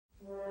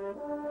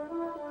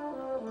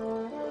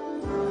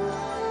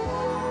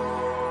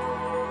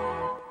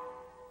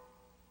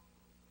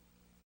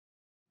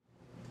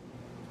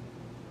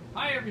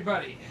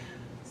everybody,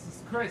 this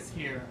is Chris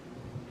here,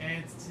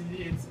 and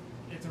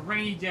it's a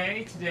rainy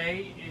day.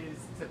 Today is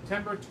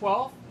September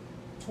 12th,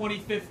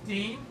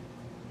 2015,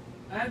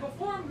 and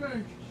before I'm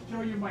going to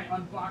show you my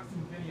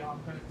unboxing video,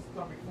 I'm going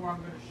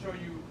to show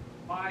you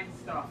my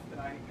stuff that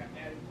I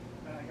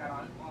got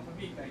off of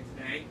eBay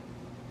today.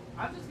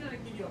 I'm just going to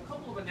give you a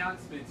couple of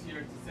announcements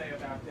here to say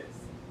about this.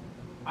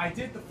 I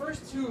did the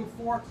first two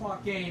 4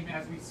 o'clock game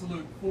as we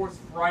salute Force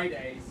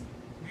Fridays,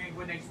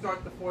 when they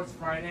start the Force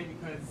Friday,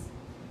 because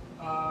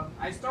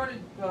I started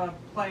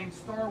playing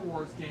Star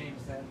Wars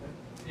games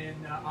in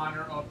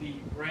honor of the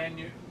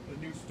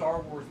new Star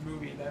Wars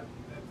movie that's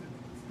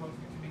supposed to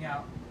be coming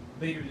out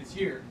later this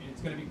year.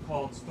 It's going to be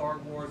called Star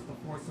Wars: The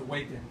Force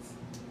Awakens.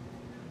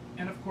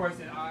 And of course,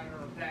 in honor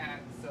of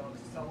that, so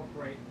to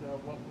celebrate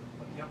what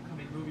the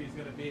upcoming movie is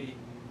going to be,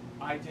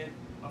 I did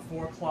a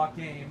 4 o'clock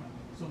game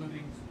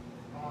saluting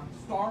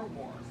Star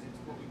Wars. It's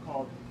what we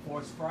call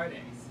Force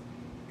Fridays,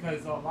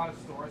 because a lot of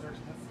stores are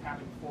just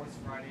having Force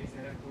Fridays,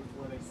 and that was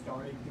where they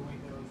started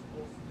doing those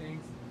whole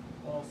things,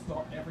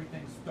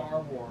 everything Star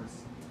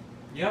Wars.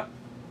 Yep.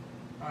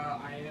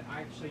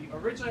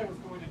 Originally I was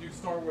going to do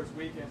Star Wars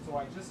Weekend, so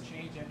I just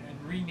changed it and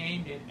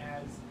renamed it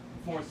as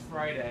Force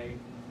Friday.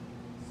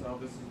 So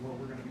this is where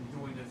we're going to be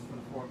doing this for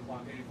the 4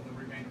 o'clock game. For the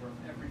remainder of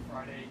every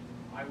Friday,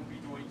 I will be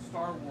doing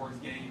Star Wars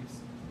games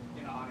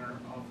in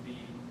honor of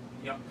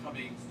the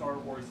upcoming Star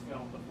Wars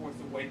film, The Force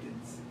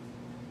Awakens,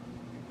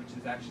 which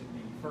is actually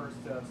the first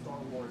Star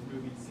Wars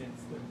movie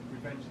since the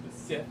Revenge of the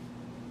Sith.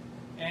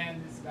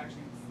 And this is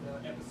actually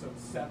episode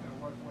 7,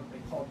 or what they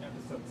call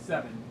episode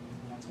 7,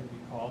 that's going to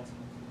be called.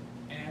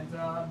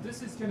 And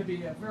this is going to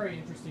be a very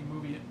interesting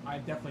movie. I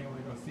definitely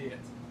want to go see it.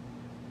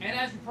 And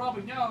as you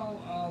probably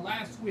know,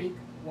 last week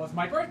was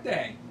my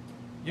birthday.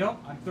 Yep,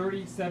 I'm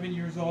 37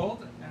 years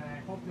old, and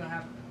I hope to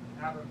have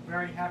a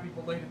very happy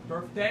belated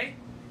birthday.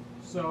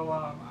 So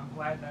I'm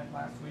glad that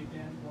last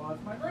weekend was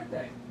my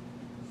birthday.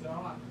 So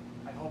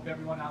I hope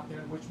everyone out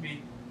there wish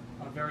me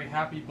a very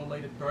happy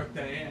belated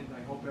birthday, and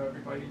I hope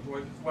everybody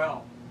enjoys as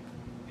well.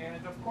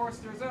 And of course,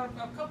 there's a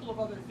couple of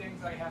other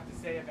things I have to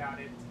say about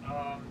it.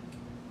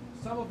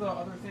 Some of the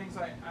other things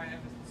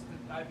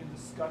I've been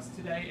discussed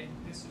today,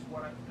 and this is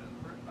what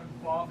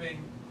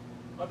involving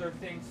other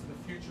things for the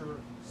future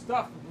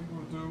stuff that we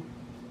will do.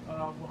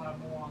 We'll have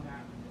more on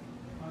that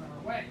on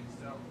our way.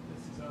 So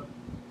this is a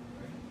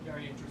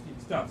very interesting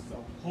stuff.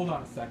 So hold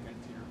on a second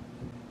here.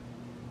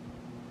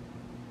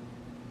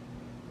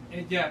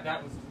 And yeah,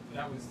 that was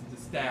the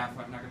staff.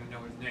 I'm not going to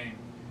know his name,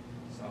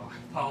 so I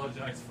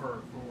apologize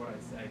for what I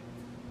say.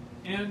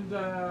 And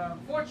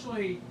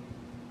fortunately,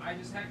 I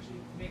just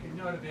actually make a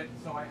note of it.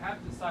 So I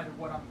have decided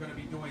what I'm going to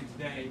be doing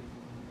today.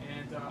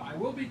 And I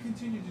will be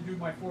continuing to do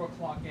my 4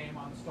 o'clock game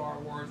on Star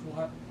Wars. We'll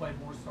have to play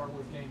more Star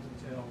Wars games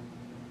until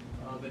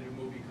the new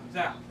movie comes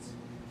out.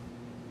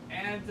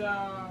 And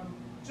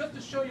just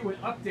to show you an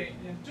update,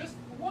 and just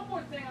one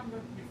more thing,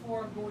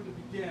 before I'm going to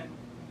begin,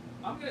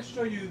 I'm going to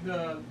show you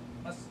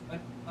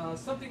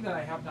something that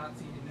I have not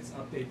seen in this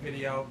update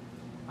video.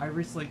 I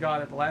recently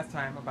got it the last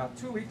time, about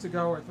 2 weeks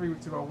ago or 3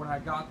 weeks ago when I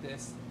got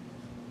this.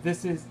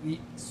 This is the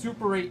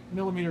Super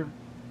 8mm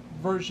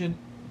version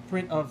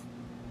print of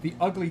The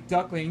Ugly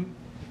Duckling,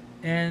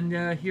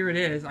 and here it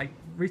is. I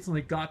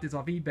recently got this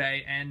off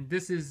eBay, and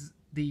this is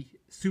the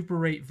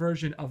Super 8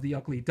 version of The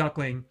Ugly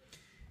Duckling.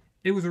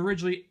 It was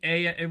originally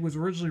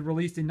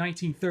released in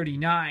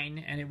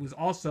 1939, and it was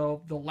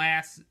also the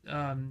last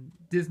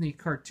Disney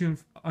cartoon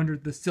under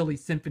the Silly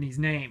Symphony's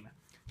name.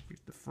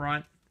 Here's the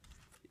front.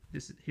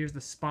 Here's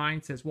the spine.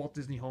 It says Walt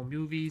Disney Home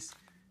Movies.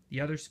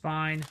 The other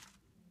spine,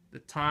 the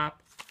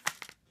top.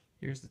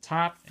 Here's the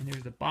top, and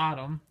here's the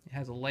bottom. It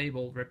has a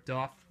label ripped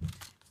off.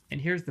 And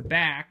here's the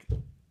back.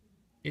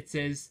 It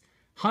says,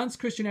 Hans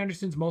Christian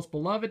Andersen's most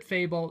beloved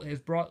fable has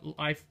brought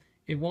life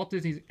in Walt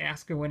Disney's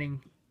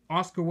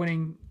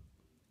Oscar-winning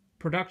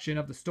production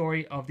of the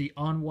story of the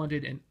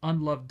unwanted and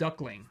unloved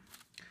duckling.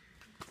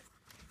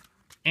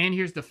 And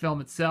here's the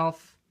film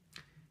itself.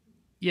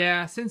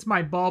 Yeah, since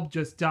my bulb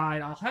just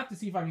died, I'll have to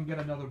see if I can get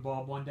another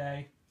bulb one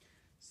day.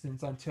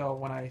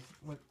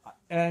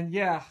 And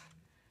yeah,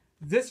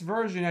 this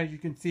version, as you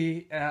can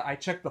see, I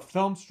checked the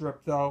film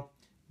strip though.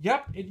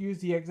 Yep, it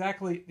used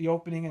exactly the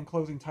opening and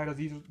closing titles.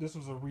 This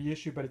was a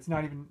reissue, but it's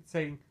not even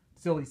saying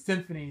Silly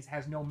Symphonies.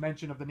 Has no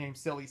mention of the name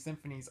Silly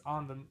Symphonies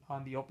on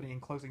the opening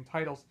and closing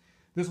titles.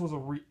 This was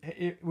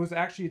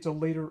it's a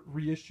later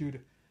reissued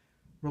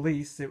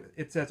release.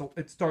 It says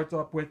it starts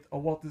up with a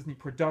Walt Disney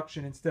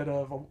production instead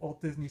of a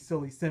Walt Disney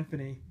Silly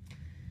Symphony,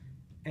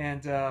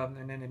 and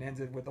then it ends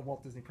it with a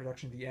Walt Disney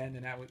production at the end,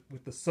 and that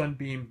with the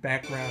sunbeam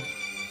background.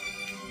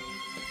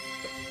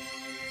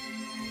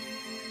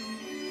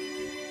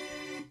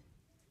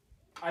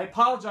 I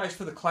apologize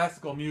for the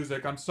classical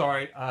music. I'm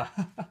sorry. I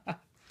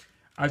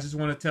just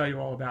want to tell you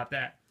all about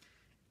that.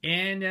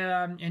 And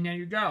there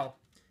you go.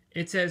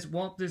 It says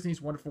Walt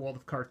Disney's Wonderful World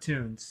of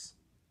Cartoons.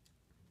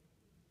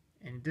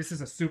 And this is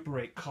a Super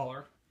 8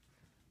 color.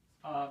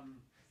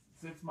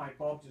 Since my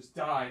bulb just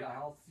died,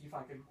 I'll see if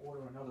I can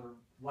order another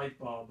light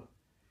bulb.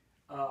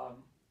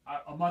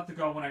 a month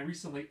ago when I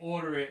recently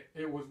ordered it,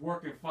 it was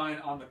working fine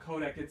on the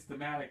codec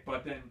Instamatic,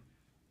 but then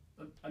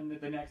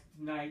the next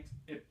night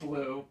it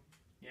blew.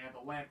 Yeah,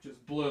 the lamp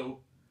just blew,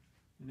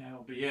 and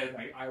that'll be it.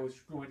 I was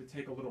going to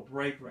take a little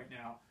break right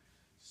now,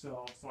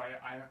 so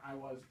I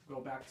was go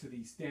back to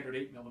the standard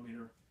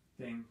 8mm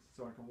thing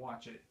so I can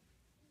watch it.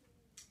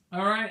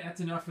 All right,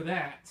 that's enough of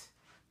that.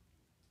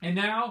 And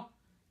now,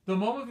 the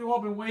moment we've all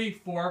been waiting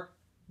for,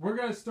 we're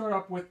going to start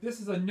up with, this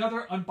is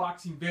another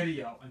unboxing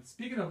video. And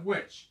speaking of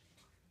which,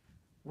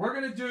 we're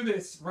going to do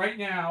this right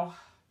now.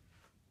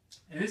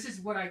 And this is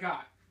what I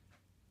got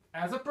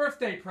as a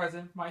birthday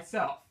present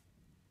myself.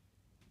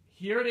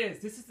 Here it is.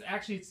 This is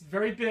actually, it's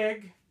very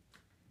big.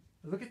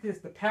 Look at this.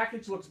 The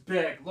package looks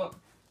big. Look.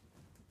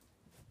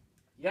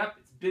 Yep,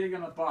 it's big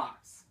on the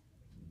box.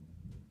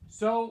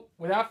 So,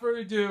 without further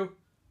ado,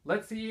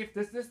 let's see if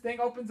this thing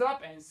opens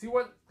up and see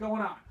what's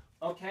going on.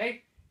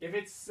 Okay? If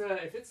it's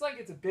like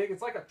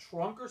it's like a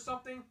trunk or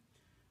something,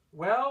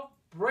 well,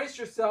 brace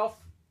yourself,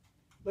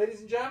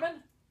 ladies and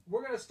gentlemen.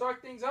 We're gonna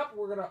start things up.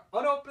 We're gonna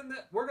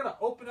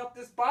open up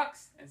this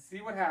box and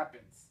see what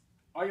happens.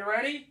 Are you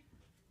ready?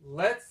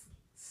 Let's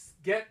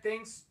get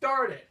things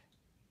started.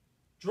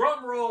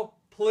 Drum roll,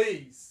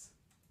 please.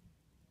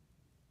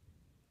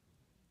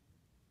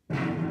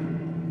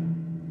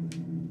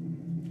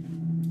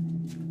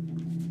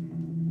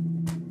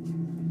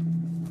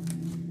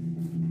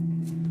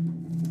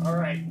 All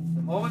right,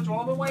 the moment you've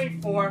all been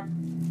waiting for.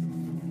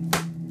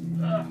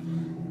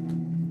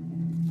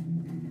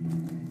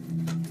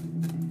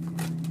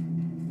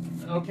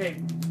 Okay,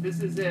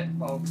 this is it,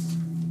 folks.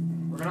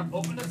 We're gonna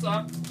open this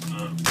up.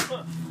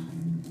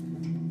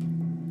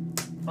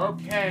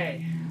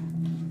 Okay.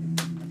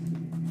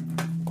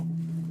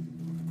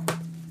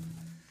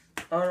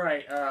 All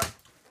right.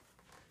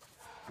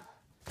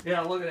 Yeah,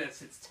 look at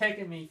this. It's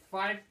taken me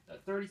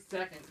 30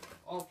 seconds.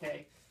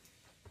 Okay.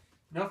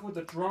 Enough with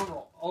the drum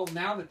roll. Oh,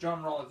 now the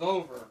drum roll is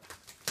over.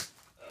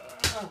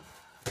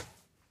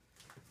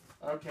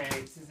 Okay,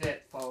 this is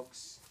it,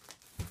 folks.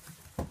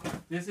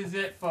 This is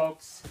it,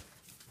 folks.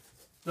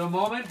 The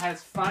moment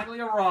has finally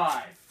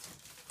arrived.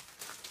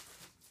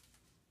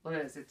 Look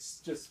at this.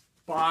 It's just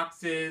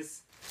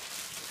boxes,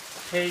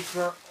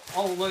 paper.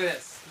 Oh, look at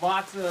this.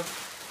 Lots of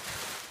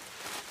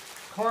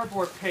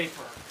cardboard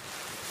paper.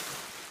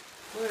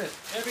 Look at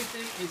this.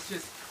 Everything is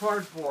just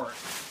cardboard.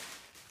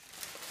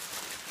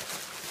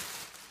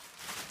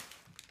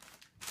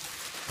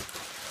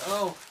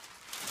 Oh,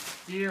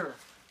 dear.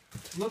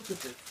 Look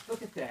at this.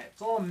 Look at that.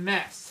 It's all a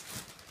mess.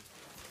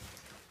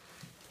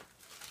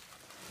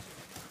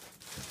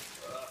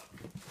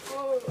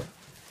 Oh,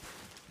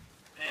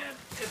 man,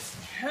 it's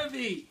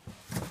heavy.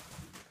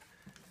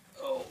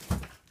 Oh,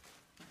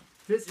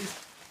 this is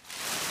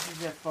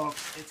it,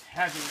 folks. It's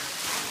heavier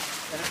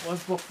than it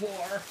was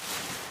before.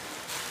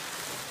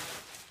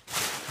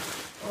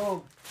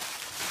 Oh.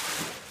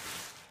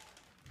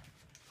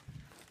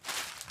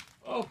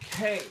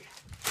 Okay.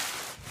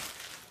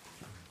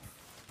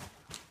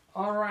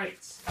 All right.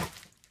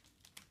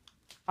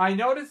 I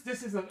noticed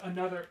this is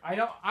another. I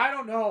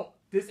don't know.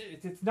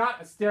 It's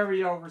not a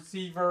stereo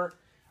receiver.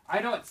 I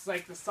know it's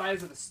like the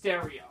size of a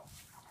stereo.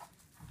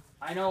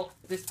 I know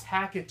this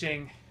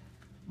packaging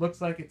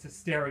looks like it's a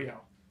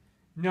stereo.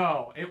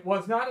 No, it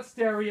was not a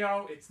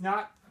stereo. It's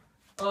not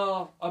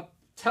a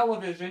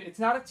television. It's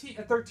not a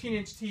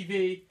 13-inch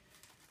TV.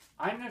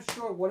 I'm not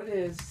sure what it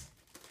is.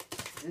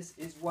 This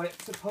is what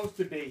it's supposed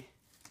to be.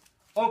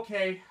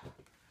 Okay,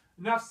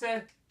 enough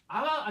said.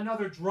 How about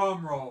another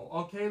drum roll?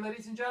 Okay,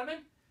 ladies and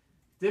gentlemen?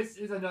 This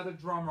is another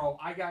drum roll.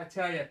 I gotta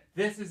tell you,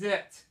 this is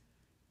it.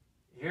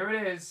 Here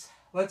it is.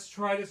 Let's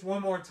try this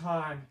one more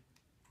time.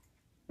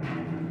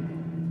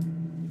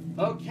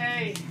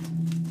 Okay.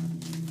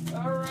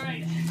 All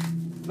right.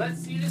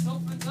 Let's see this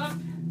opens up.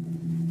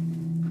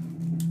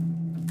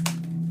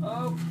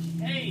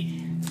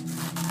 Okay.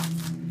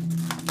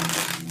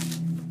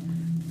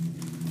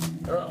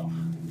 Oh.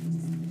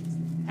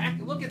 Heck,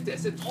 look at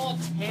this. It's all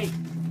tape.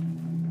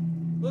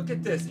 Look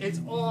at this. It's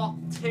all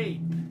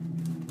tape.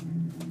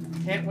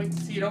 Can't wait to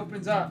see it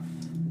opens up.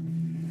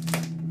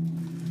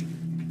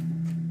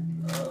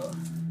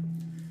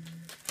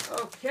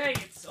 Okay,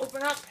 it's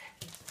open up.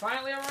 It's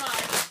finally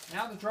arrived.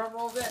 Now the drum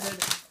roll's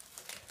ended.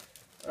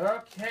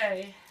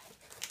 Okay.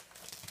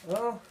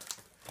 Oh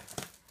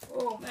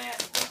man,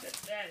 look at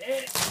that.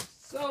 It's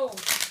so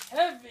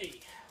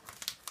heavy.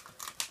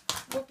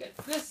 Look at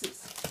this.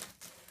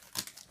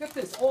 Look at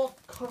this, all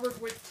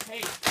covered with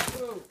tape.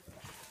 Ooh.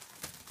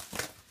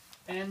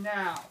 And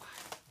now,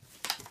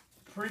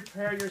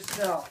 prepare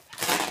yourself.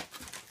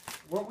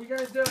 What we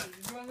gonna do?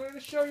 I'm gonna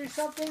show you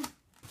something.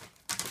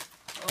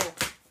 Oh,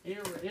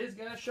 here it is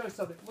gonna show you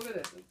something. Look at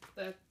this.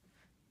 That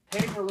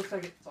paper looks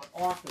like it's an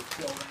office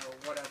building or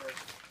whatever.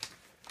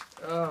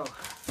 Oh,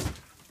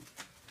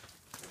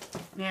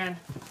 man.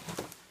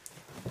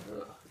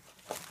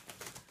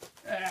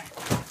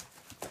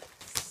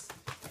 It's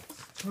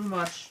too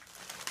much.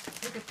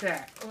 Look at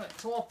that. Oh,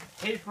 it's all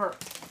paper.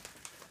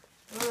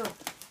 Ugh.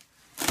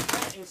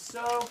 That is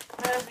so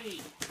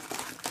heavy.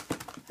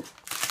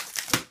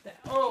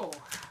 Oh.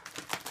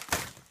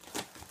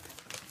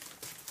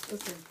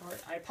 Listen,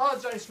 I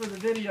apologize for the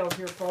video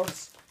here,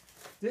 folks.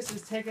 This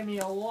is taking me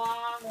a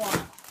long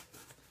while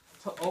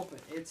to open.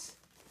 It's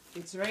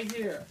right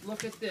here.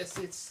 Look at this.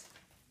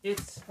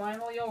 It's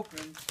finally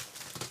open.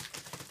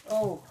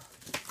 Oh.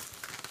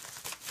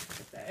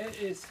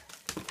 It is.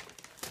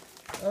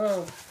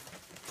 Oh.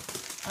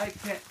 I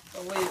can't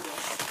believe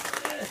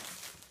this.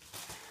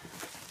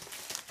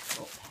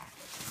 Oh.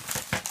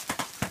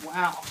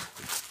 Wow.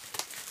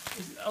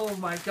 Oh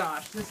my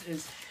gosh, this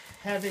is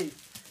heavy.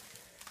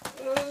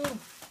 Oh.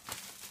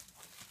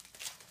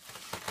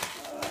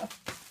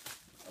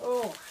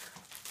 Oh.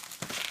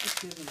 It's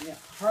giving me a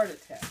heart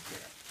attack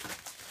here.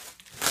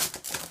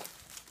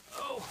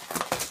 Oh.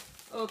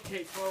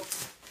 Okay,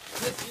 folks.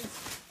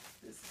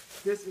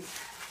 This is.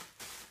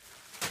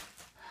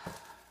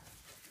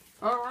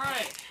 All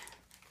right.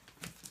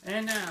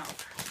 And now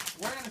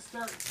we're gonna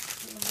start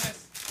doing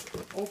this.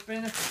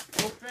 Open.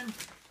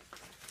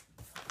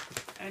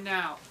 And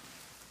now,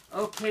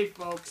 okay,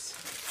 folks.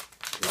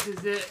 This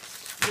is it.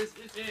 This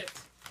is it.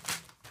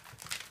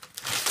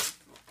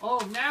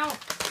 Oh, now,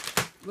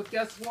 look,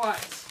 guess what?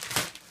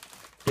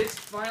 It's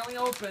finally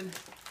open.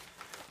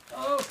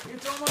 Oh,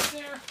 it's almost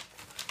there.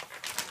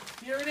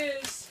 Here it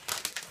is.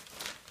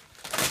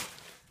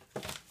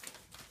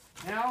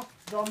 Now,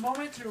 the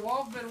moment you've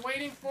all been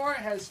waiting for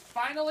has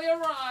finally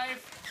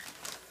arrived.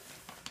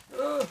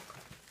 Ugh.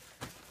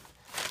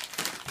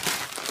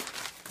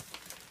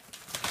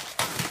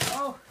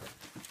 Oh,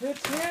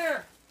 it's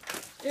here.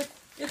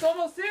 It's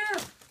almost here.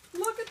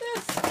 Look at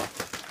this.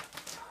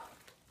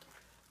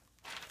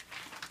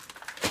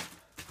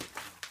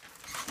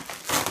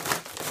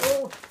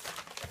 Oh.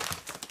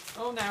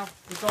 Oh, now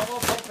it's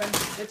almost open.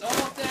 It's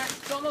almost there.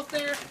 It's almost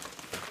there.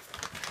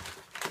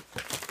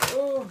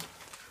 Oh.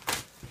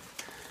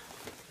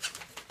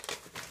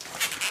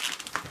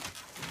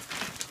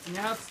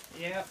 Now,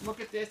 yeah, look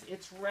at this.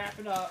 It's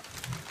wrapping up.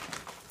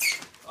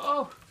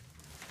 Oh.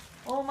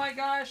 Oh my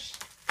gosh.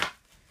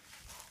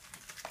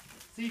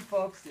 See,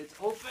 folks, it's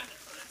open.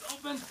 It's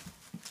open.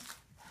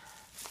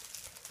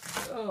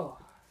 Oh.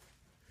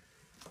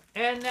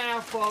 And now,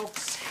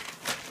 folks,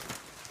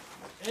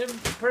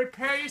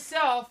 prepare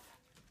yourself.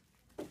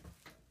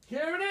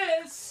 Here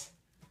it is.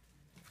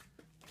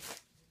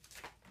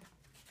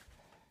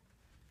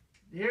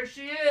 There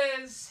she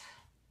is.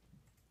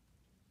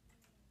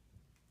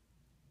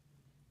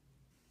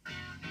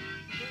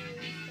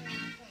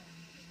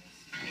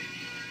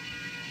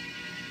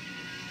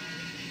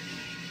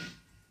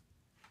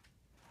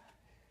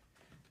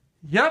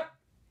 Yep,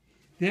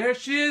 there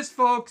she is,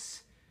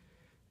 folks.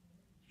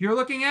 You're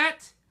looking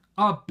at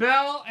a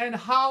Bell and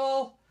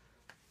Howell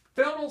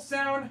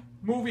Filmosound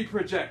movie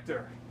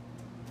projector.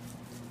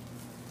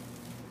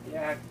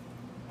 Yeah,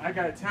 I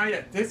gotta tell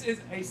you, this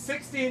is a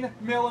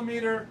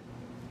 16mm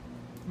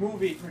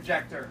movie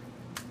projector.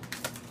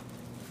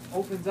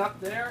 Opens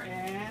up there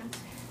and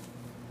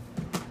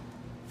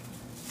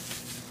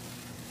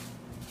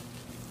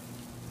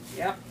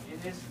yep,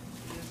 it is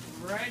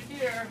right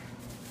here.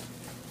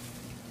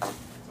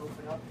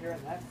 Open up here,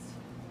 and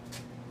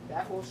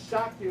that will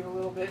shock you a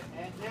little bit.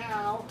 And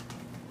now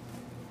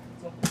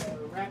let's open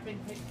the wrapping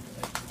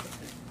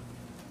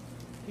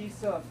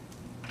piece of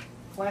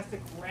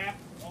plastic wrap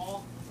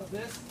all of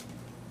this.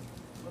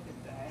 Look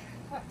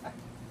at that.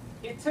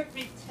 It took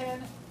me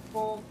 10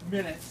 full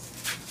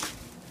minutes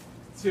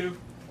to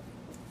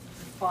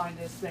find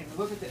this thing.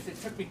 Look at this.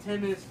 It took me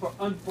 10 minutes for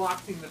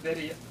unboxing the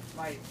video,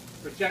 my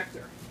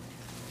projector.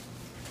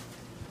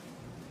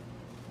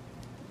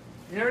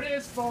 Here it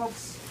is,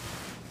 folks.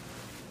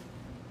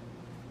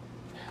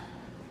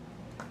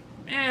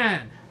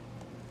 Man,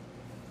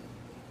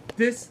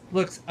 this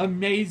looks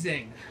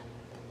amazing.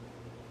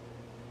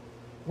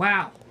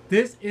 Wow,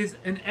 this is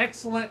an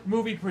excellent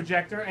movie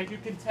projector, as you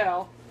can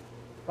tell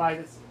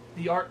by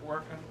the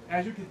artwork. And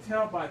as you can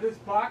tell by this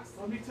box,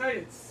 let me tell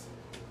you, it's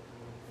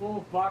full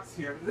of box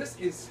here. This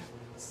is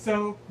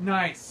so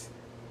nice.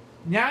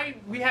 Now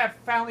we have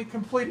finally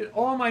completed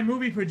all my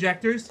movie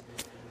projectors.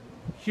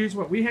 Here's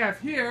what we have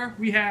here.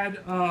 We had,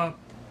 I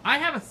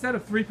have a set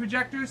of 3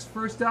 projectors.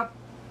 First up,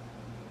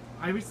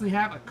 I recently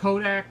have a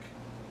Kodak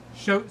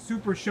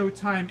Super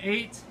Showtime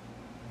 8,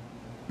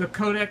 the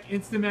Kodak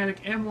Instamatic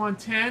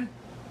M110,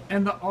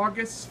 and the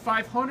August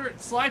 500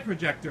 slide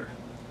projector.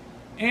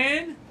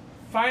 And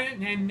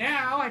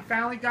now I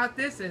finally got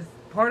this as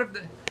part of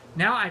the,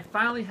 now I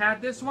finally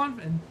have this one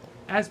and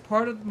as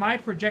part of my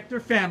projector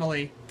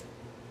family.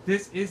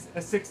 This is a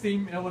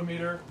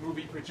 16mm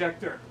movie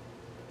projector.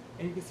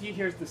 And you can see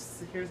here's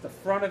the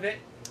front of it.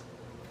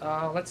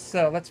 Let's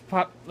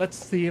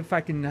see if I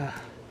can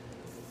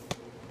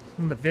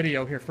in the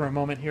video here for a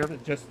moment here,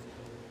 but just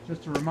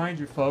to remind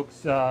you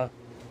folks,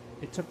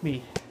 it took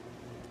me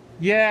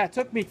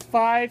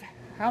 5,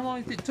 how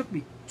long did it took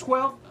me?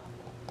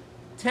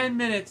 10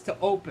 minutes to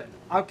open.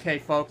 Okay,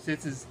 folks,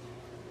 this is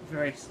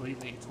very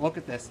sleazy. Look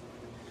at this.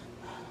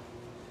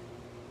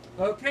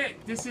 Okay,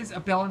 this is a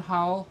Bell &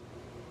 Howell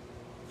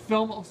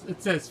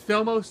it says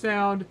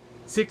Filmosound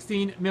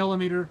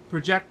 16mm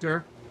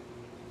projector.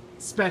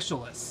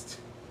 Specialist.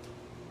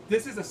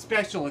 This is a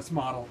Specialist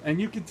model,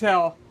 and you can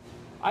tell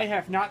I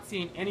have not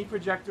seen any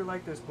projector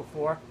like this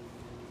before.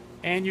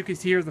 And you can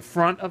see here's the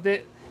front of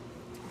it.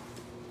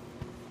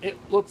 It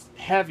looks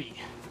heavy.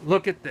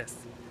 Look at this.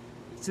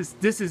 It's just,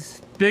 this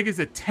is big as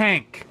a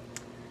tank.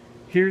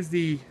 Here's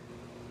the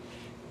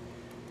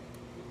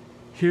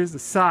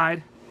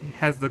side. It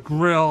has the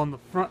grill on the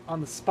front,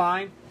 on the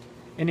spine,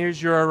 and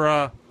here's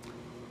your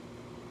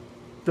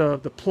the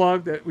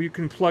plug that you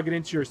can plug it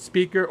into your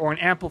speaker or an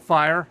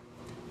amplifier,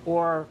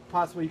 or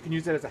possibly you can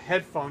use it as a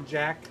headphone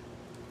jack.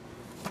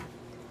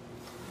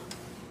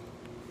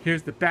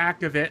 Here's the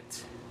back of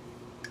it,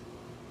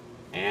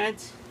 and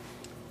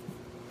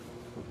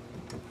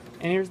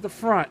here's the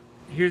front.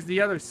 Here's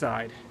the other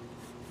side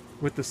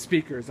with the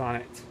speakers on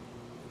it,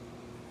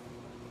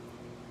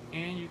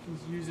 and you can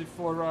use it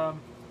for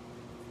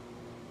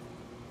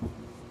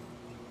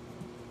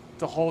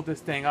to hold this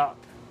thing up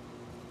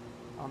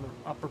on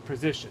the upper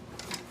position.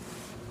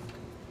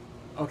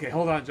 Okay,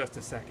 hold on just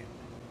a second.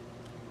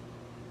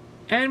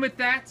 And with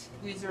that,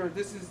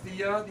 this is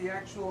the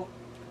actual,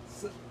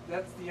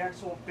 that's the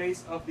actual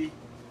base of the,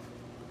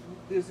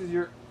 this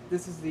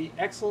is the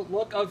excellent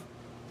look of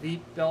the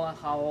Bell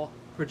Howell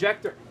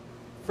projector.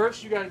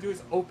 First you got to do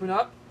is open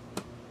up.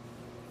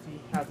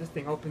 See how this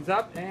thing opens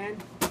up,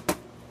 and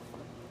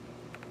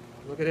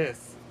look at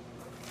this.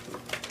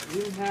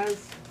 It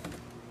has,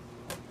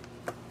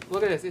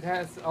 look at this, it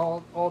has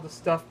all the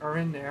stuff are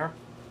in there.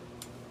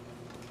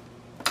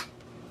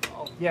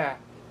 Oh yeah,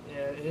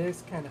 it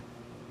is kind of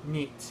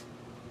neat.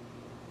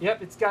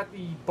 Yep, it's got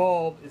the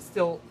bulb, is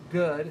still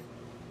good.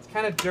 It's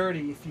kind of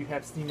dirty if you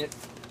have seen it.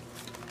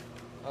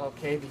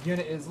 Okay, the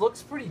unit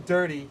looks pretty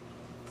dirty,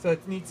 so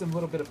it needs some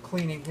little bit of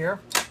cleaning here.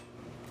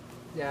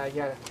 Yeah, you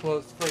gotta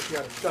close, first you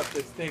gotta stuff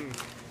this thing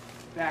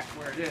back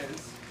where it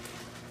is.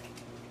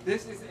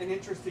 This is an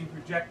interesting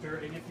projector,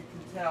 and if you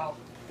can tell,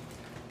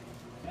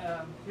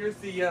 here's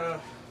the,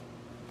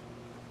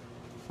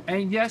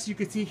 and yes, you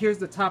can see here's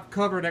the top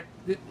cover that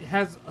it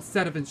has a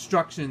set of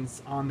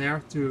instructions on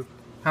there to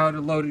how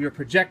to load your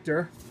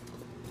projector.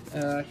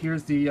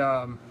 Here's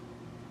the,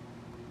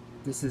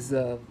 this is,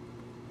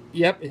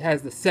 yep, it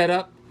has the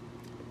setup,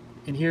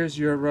 and here's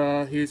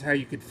your, here's how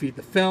you could feed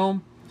the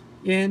film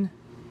in.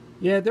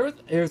 Yeah,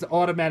 there's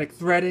automatic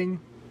threading.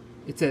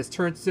 It says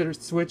turn center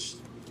switch.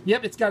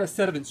 Yep, it's got a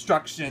set of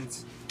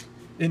instructions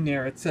in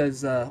there. It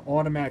says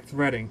automatic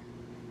threading.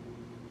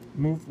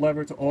 Move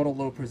lever to auto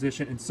load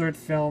position. Insert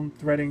film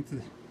threading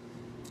to,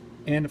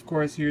 and of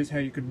course here's how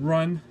you could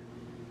run,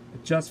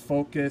 adjust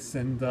focus,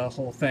 and the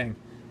whole thing.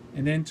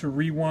 And then to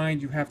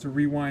rewind, you have to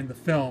rewind the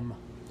film.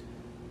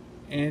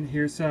 And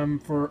here's some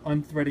for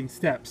unthreading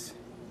steps.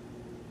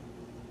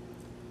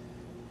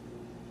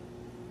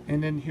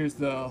 And then here's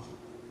the,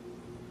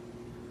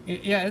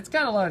 yeah, it's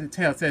got a lot of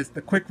detail. It says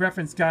the quick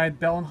reference guide,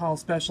 Bell Howell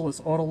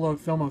Specialist, Autoload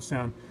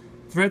Filmosound.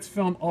 Threads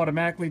film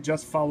automatically,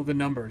 just follow the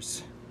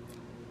numbers.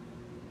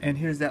 And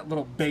here's that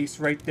little base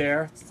right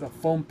there. It's a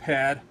foam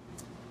pad.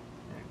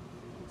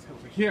 It's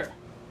over here.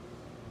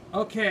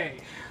 Okay,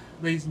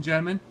 ladies and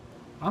gentlemen,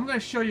 I'm going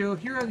to show you,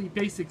 here are the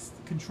basic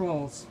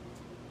controls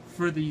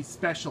for the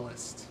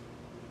Specialist.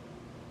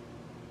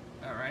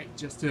 Alright,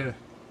 just to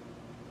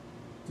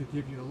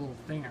give you a little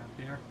thing out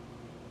there.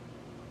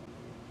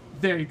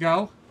 There you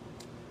go.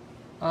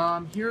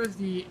 Here's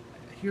the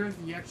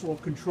actual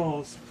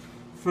controls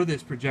for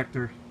this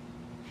projector.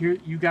 Here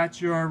you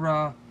got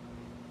your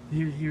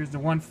here's the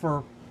one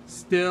for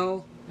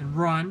still and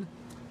run.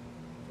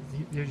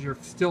 There's your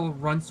still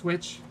run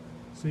switch,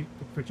 so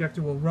the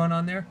projector will run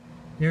on there.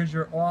 Here's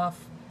your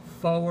off,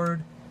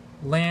 forward,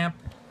 lamp.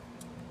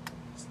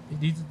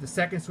 The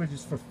second switch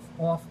is for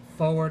off,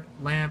 forward,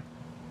 lamp,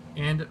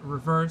 and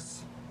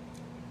reverse,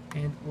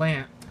 and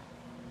lamp.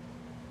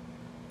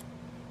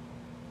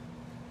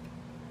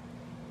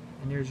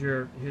 And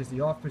here's the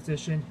off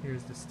position,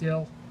 here's the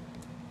still,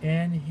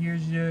 and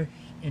here's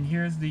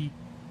the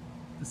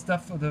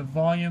stuff for the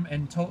volume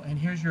and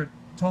here's your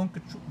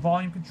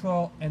volume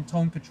control and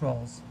tone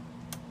controls.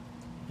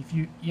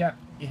 Yeah,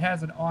 it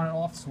has an on and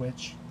off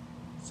switch,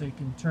 so you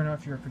can turn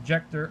off your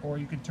projector or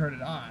you can turn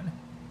it on.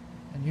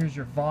 And here's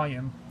your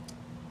volume,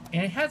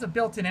 and it has a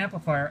built-in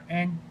amplifier,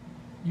 and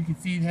you can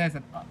see it has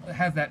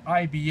that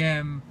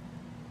IBM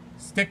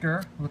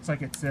sticker. Looks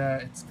like it's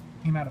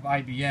came out of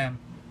IBM.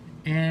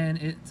 And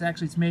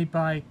it's made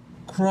by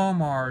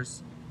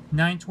Cromars,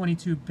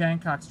 922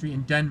 Bangkok Street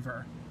in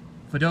Denver,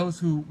 for those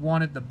who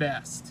wanted the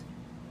best.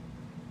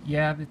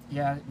 Yeah,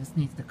 this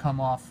needs to come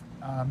off.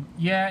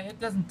 Yeah, it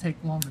doesn't take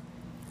long to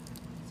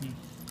see.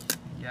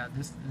 Yeah,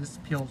 this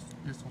peels.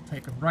 This will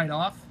take them right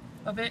off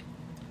of it.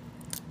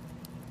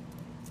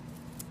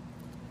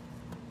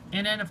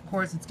 And then of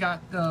course it's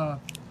got the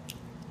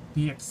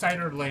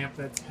exciter lamp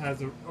that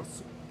has a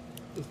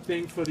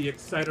thing for the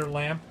exciter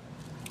lamp.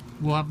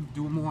 We'll have to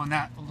do more on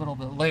that a little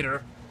bit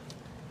later.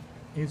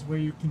 Is where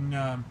you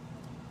can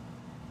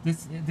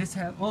this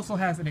also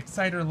has an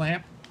exciter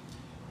lamp.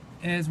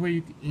 And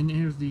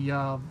here's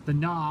the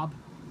knob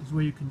is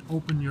where you can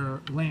open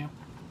your lamp,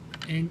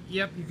 And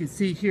yep, you can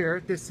see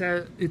here, this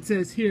it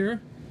says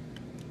here,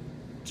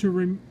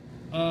 to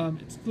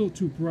it's a little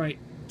too bright,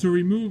 to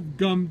remove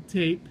gum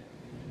tape.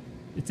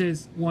 It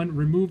says 1,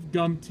 remove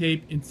gum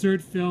tape,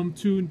 insert film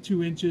 2 and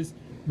 2 inches,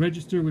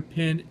 register with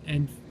pin,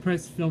 and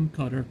press film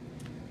cutter.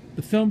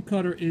 The film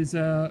cutter is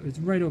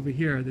right over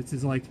here. This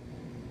is like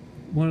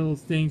one of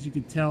those things you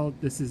can tell.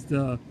 This is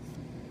the,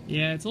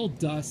 yeah, it's all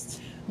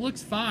dust.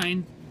 Looks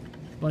fine,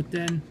 but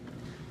then,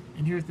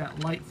 and here's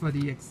that light for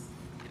the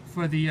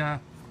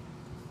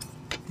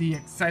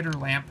exciter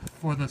lamp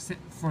for the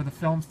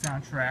film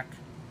soundtrack.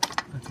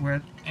 That's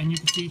where, and you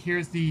can see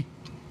here's the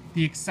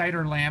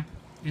exciter lamp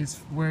is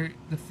where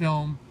the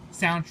film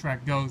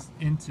soundtrack goes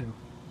into.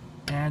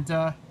 And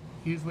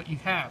here's what you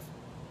have: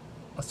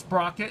 a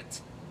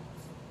sprocket.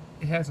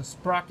 It has a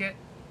sprocket.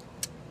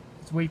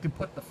 It's where you can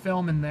put the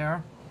film in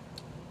there,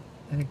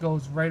 and it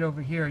goes right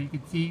over here. You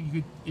can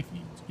see,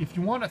 if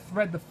you want to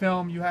thread the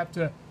film, you have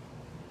to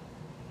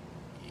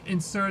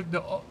insert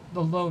the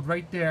load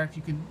right there. If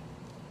you can,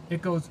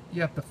 it goes.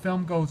 Yep, the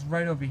film goes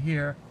right over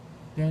here.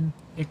 Then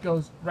it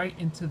goes right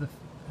into the.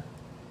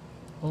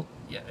 Well,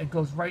 yeah, it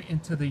goes right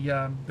into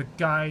the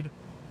guide.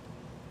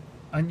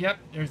 And yep,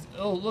 there's.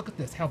 Oh, look at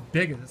this! How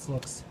big this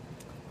looks.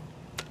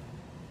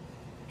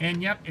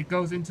 And yep, it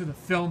goes into the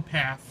film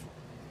path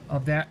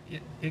of that.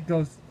 It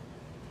goes.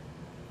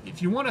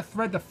 If you want to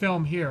thread the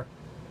film here,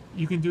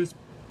 you can just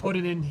put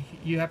it in.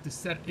 You have to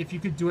set. If you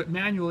could do it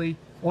manually,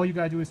 all you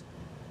gotta do is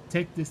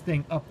take this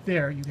thing up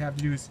there. You have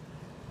to do is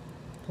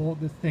pull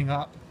this thing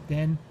up,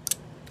 then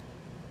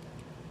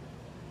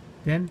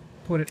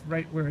put it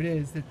right where it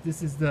is. That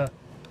this is the.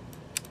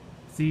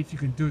 See if you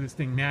can do this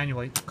thing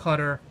manually. The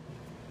cutter,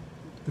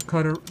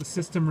 the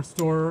system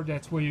restorer.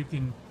 That's where you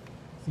can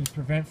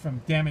prevent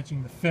from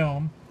damaging the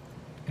film.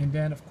 And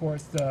then of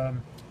course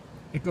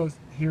it goes.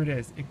 Here it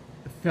is.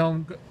 The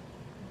film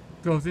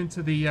goes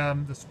into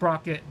the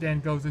sprocket, then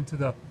goes into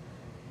the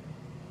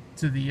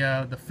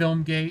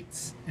film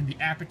gates and the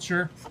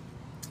aperture.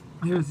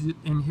 Here's the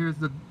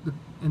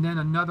and then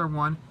another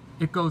one.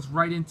 It goes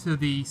right into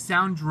the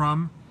sound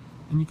drum,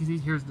 and you can see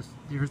here's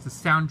the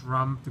sound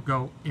drum to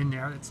go in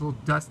there. It's a little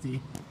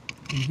dusty.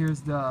 And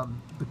here's the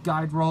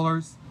guide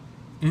rollers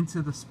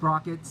into the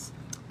sprockets,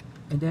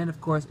 and then of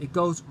course it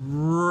goes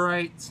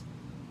right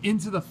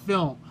into the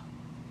film.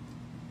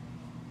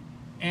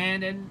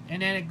 And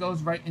then it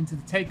goes right into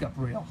the take-up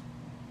reel.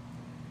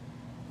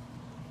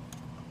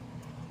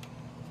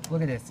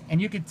 Look at this,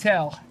 and you can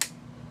tell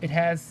it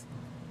has.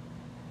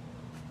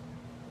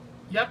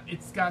 Yep,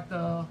 it's got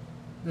the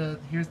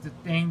here's the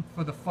thing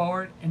for the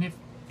forward, and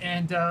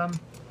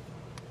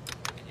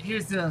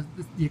here's the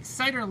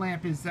exciter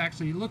lamp is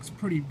actually, it looks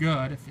pretty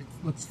good. If it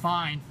looks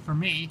fine for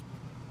me,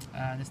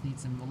 this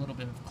needs a little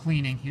bit of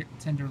cleaning here,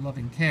 tender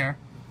loving care.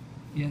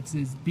 Yeah, it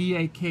says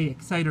BAK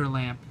exciter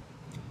lamp.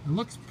 It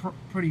looks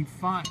pretty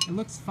fine. It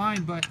looks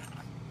fine, but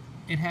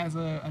it has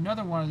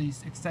another one of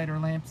these exciter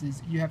lamps.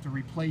 Is you have to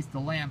replace the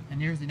lamp, and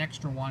there's an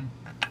extra one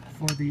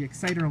for the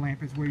exciter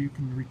lamp. Is where you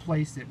can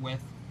replace it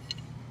with.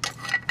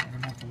 I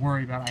don't have to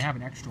worry about it. I have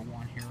an extra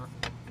one here.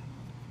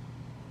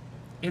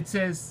 It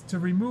says to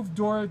remove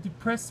door,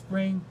 depress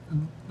spring,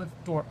 and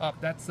lift door up.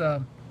 That's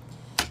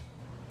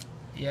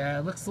yeah,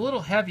 it looks a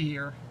little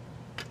heavier,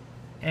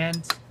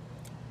 and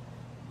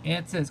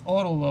it says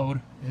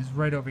Autoload is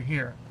right over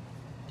here.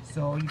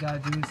 So all you gotta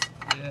do is,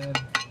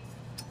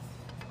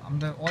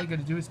 all you gotta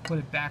do is put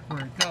it back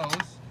where it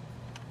goes.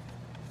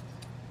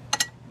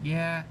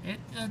 Yeah, it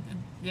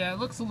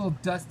looks a little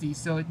dusty,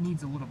 so it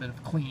needs a little bit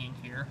of cleaning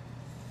here.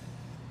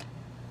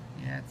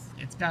 Yeah,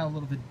 it's got a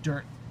little bit of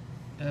dirt,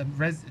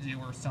 residue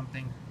or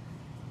something.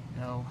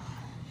 No,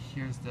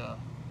 here's the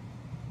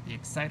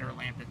exciter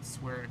lamp. It's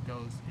where it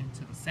goes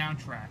into the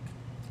soundtrack.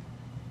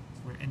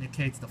 It's where it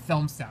indicates the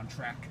film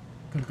soundtrack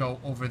could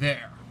go over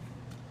there.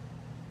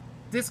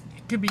 This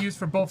could be used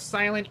for both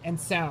silent and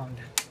sound.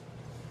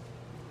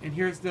 And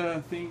here's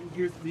the thing.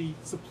 Here's the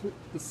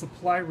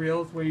supply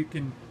reels where you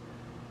can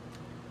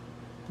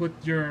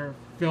put your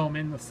film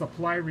in the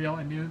supply reel,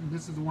 and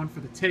this is the one for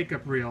the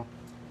take-up reel.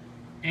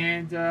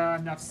 And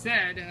enough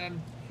said.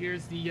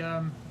 Here's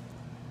the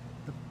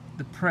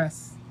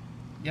press.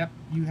 Yep,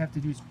 you have to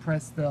do is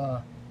press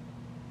the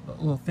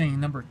little thing,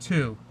 number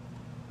 2.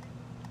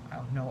 I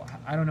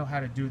don't know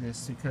how to do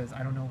this because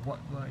I don't know what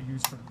I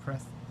use for the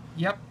press.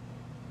 Yep.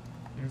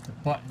 There's the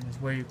button is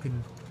where you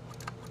can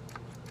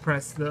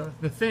press the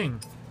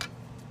thing.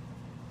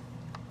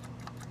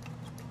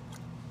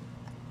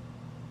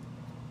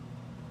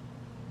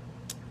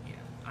 Yeah,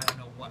 I don't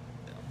know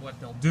what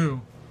they'll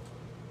do.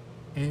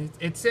 And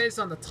it says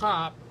on the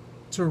top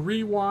to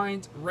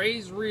rewind,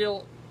 raise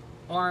reel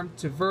arm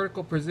to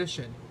vertical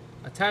position.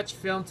 Attach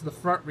film to the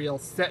front reel,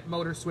 set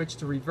motor switch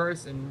to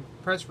reverse, and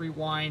press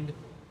rewind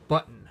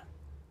button.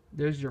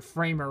 There's your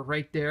framer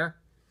right there.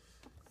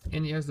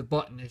 And here's the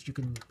button. If you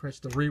can press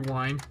the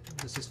rewind,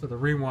 this is for the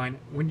rewind.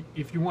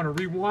 If you want to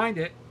rewind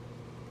it,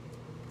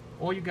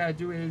 all you gotta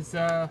do is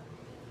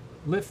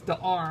lift the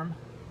arm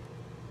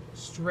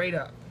straight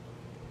up.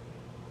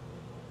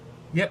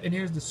 Yep, and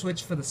here's the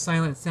switch for the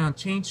silent sound.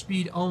 Change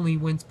speed only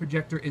when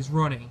projector is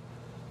running.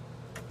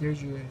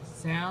 There's your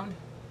sound,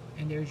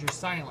 and there's your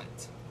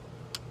silent.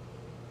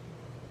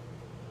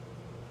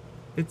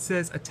 It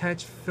says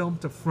attach film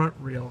to front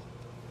reel.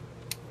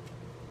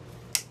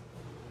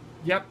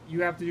 Yep,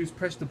 you have to just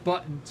press the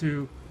button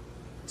to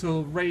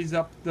raise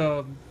up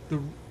the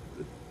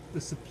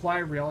supply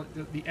reel,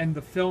 the end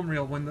of the film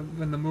reel when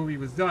the movie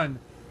was done.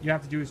 You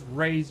have to do is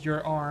raise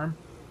your arm,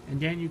 and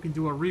then you can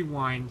do a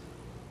rewind.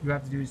 You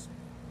have to do is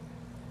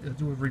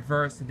do a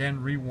reverse and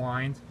then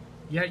rewind.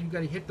 Yeah, you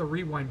got to hit the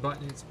rewind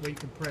button. It's where you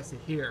can press it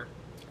here.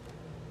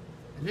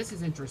 And this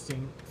is an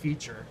interesting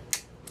feature.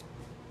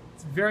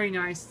 It's very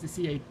nice to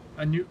see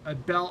a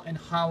Bell and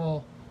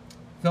Howell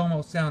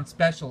Filmosound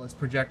Specialist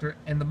projector,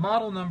 and the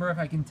model number, if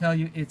I can tell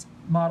you, it's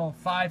model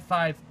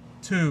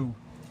 552.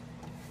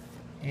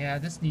 Yeah,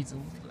 this needs,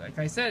 like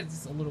I said,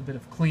 it's a little bit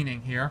of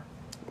cleaning here.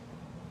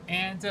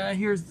 And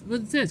here's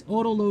what it says: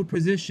 Autoload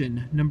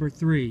position number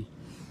 3.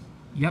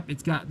 Yep,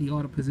 it's got the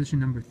auto position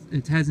number.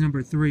 It has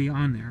number 3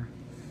 on there.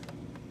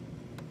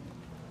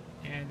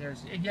 And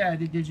there's, yeah,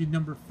 it gives you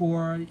number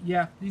 4.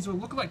 Yeah, these will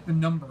look like the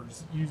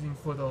numbers using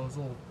for those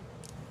little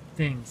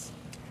things.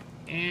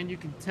 And you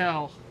can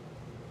tell,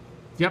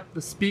 yep,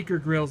 the speaker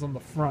grill's on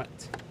the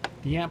front.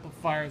 The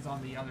amplifier's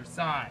on the other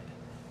side.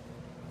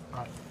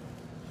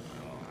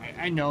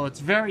 I know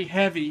it's very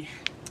heavy.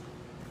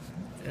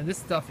 And this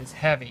stuff is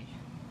heavy.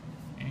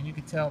 And you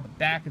can tell the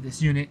back of this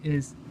unit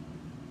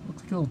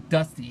looks like a little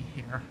dusty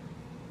here.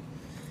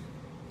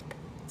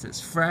 It says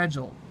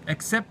fragile.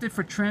 Accepted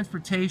for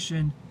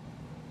transportation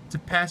to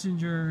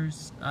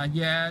passengers.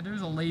 Yeah,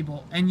 there's a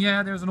label. And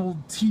yeah, there's an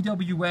old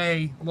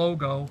TWA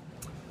logo.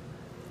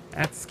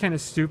 That's kind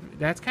of stupid.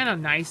 That's kind of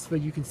nice, but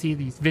you can see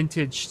these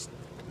vintage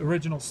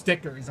original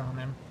stickers on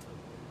them.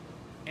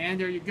 And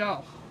there you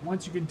go.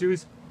 Once you can do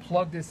is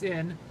plug this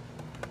in,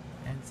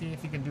 and see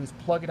if you can do is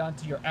plug it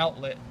onto your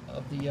outlet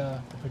of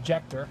the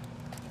projector.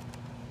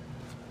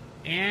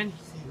 And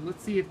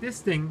let's see if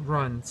this thing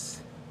runs.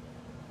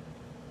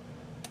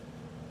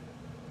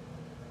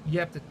 You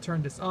have to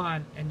turn this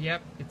on, and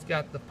yep, it's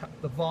got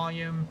the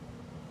volume.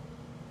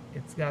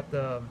 It's got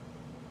the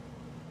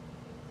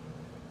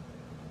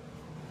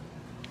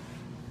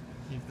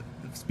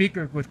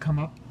speaker would come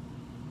up.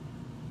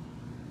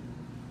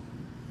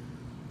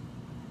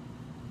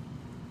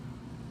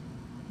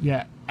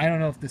 Yeah, I don't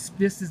know if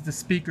this is the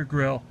speaker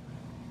grill.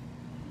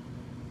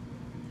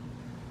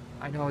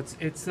 I know it's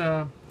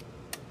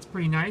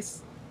pretty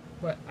nice,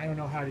 but I don't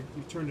know how you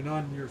turn it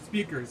on your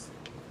speakers.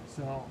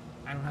 So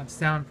I don't have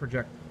sound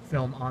project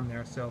film on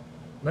there. So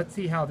let's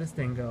see how this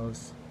thing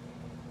goes.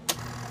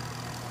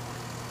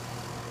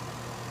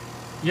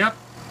 Yep,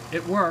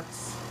 it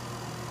works.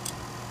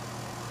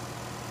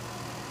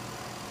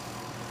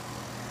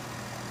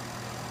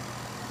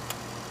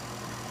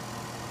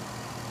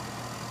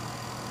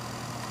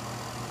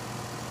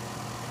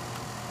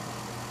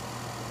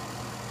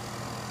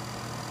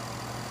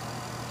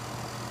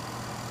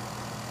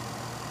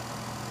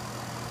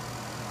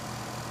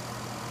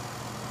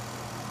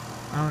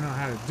 I don't know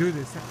how to do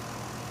this.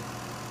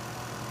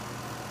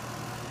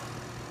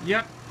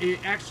 Yep, it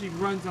actually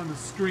runs on the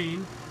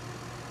screen.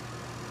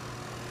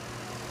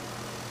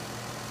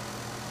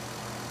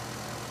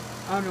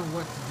 I don't know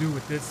what to do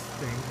with this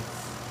thing.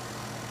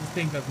 This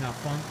thing does not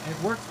function.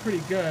 It works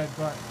pretty good,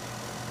 but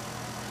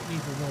it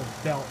needs a little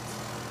belt.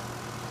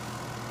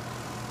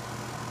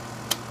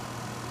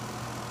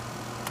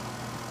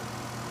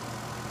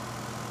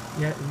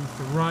 Yeah, it needs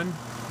to run.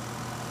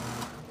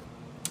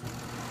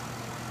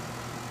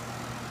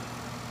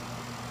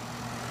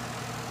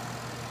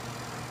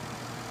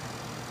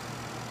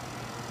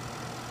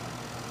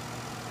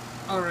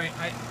 Alright,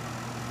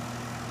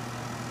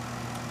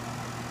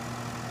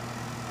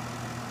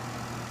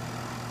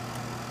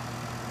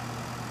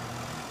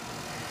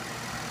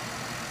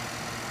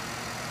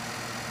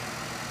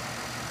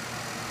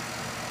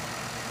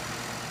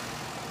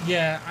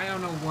 yeah, I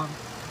don't know what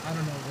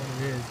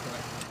it is, but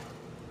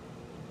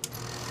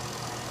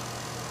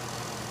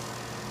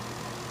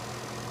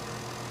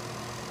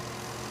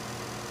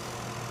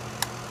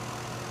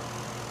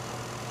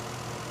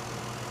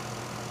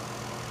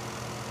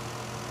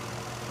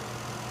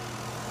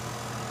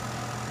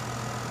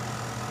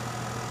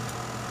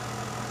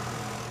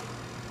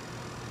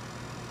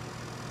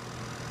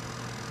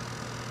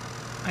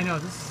I know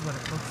this is what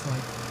it looks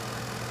like.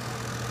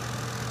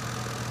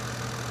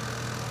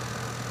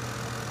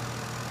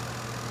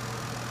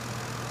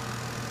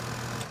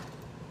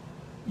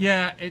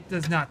 Yeah, it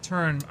does not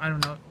turn. I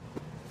don't know.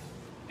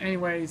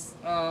 Anyways,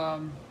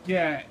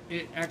 yeah,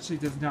 it actually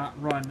does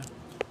not run.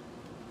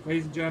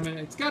 Ladies and gentlemen,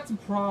 it's got some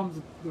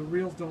problems. The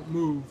reels don't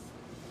move.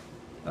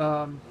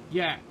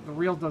 Yeah, the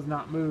reel does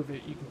not move.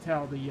 You can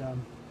tell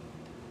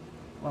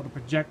while the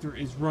projector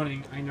is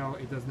running, I know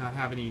it does not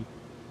have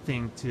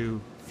anything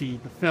to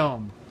feed the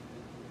film.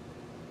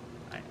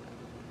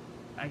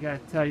 I gotta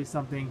tell you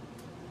something.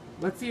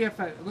 Let's see if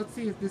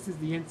this is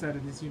the inside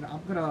of this unit.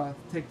 I'm gonna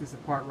take this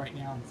apart right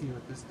now and see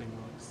what this thing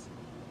looks.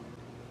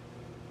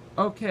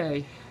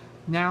 Okay,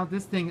 Now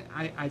this thing,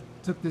 I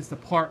took this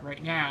apart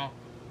right now.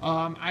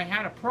 I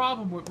had a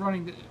problem with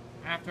running the,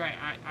 after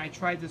I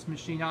tried this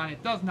machine on.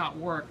 It does not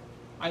work.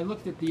 I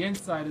looked at the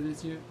inside of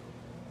this.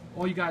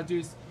 All you gotta do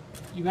is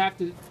you have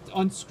to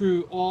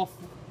unscrew all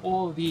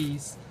of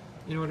these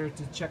in order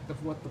to check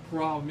what the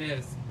problem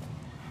is.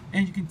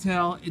 And you can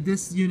tell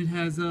this unit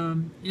has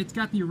it's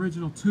got the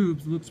original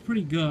tubes. It looks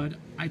pretty good,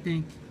 I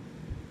think.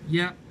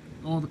 Yep,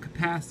 all the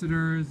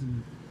capacitors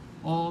and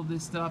all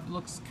this stuff. It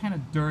looks kind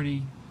of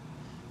dirty.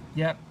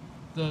 Yep,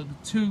 the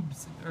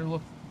tubes are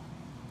look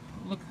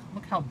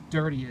how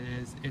dirty it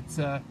is. It's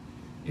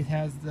it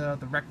has the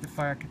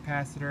rectifier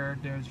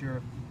capacitor. There's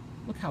your,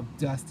 look how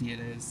dusty it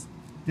is.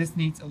 This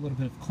needs a little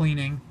bit of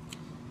cleaning,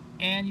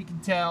 and you can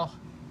tell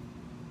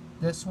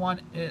this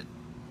one, it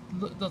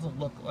doesn't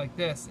look like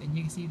this. And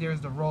you can see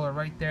there's the roller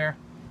right there,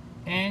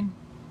 and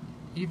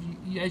if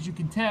you, as you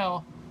can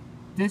tell,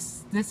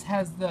 this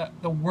has the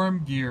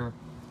worm gear.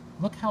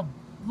 Look how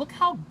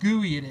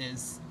gooey it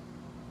is.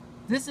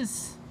 This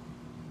is,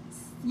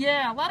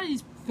 yeah, a lot of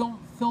these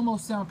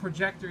Filmosound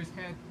projectors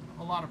had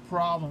a lot of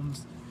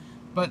problems,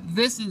 but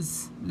this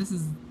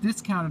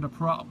counted a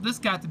problem. This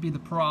got to be the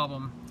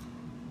problem.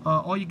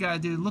 All you gotta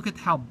do, look at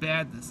how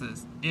bad this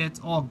is.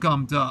 It's all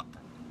gummed up.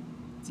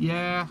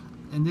 Yeah,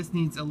 and this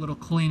needs a little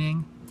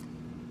cleaning.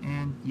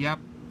 And yep,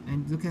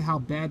 and look at how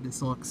bad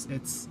this looks.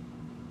 It's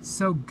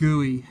so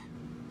gooey.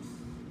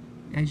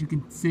 As you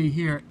can see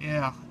here,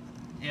 yeah,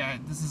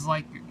 this is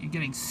like you're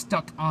getting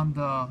stuck on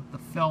the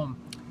film.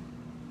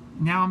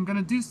 Now I'm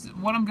gonna do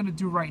what I'm gonna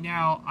do right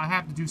now. I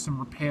have to do some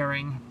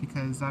repairing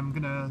because I'm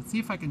gonna see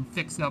if I can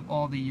fix up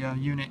all the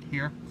unit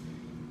here.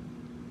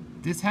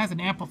 This has an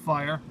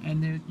amplifier,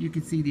 and there, you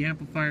can see the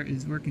amplifier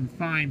is working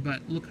fine.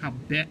 But look how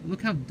bad,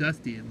 look how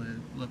dusty it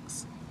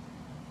looks.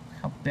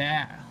 How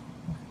bad!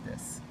 Look at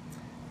this.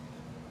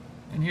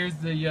 And here's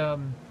the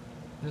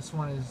this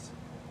one is,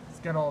 it's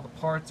got all the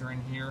parts are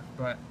in here.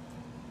 But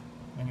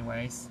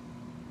anyways,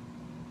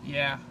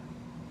 yeah.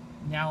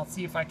 Now I'll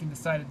see if I can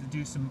decide to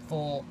do some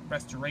full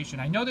restoration.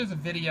 I know there's a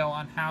video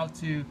on how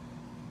to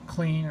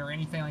clean or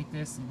anything like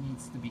this. It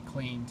needs to be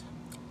cleaned.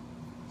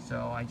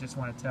 So I just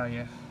want to tell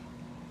you.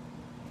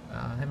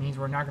 That means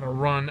we're not going to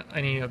run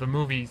any of the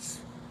movies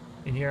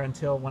in here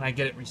until when I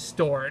get it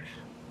restored.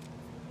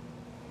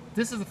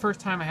 This is the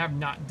first time I have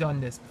not done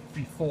this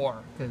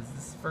before, because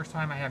this is the first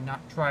time I have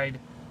not tried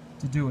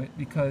to do it,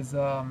 because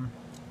I'm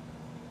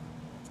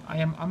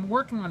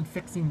working on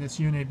fixing this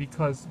unit,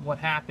 because what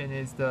happened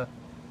is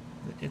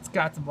it's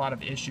got a lot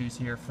of issues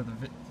here for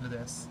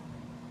this.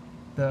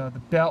 The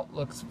belt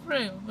looks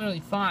really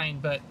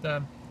fine, but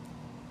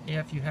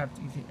as you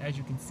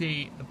can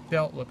see, the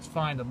belt looks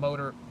fine. The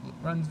motor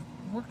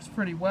works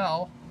pretty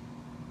well,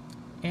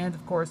 and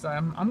of course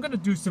I'm going to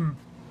do some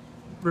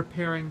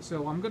repairing.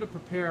 So I'm going to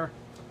prepare.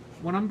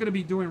 What I'm going to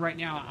be doing right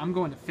now, I'm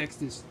going to fix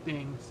this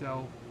thing.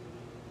 So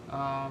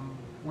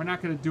we're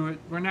not going to do it.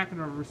 We're not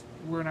going to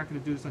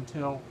do this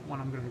until when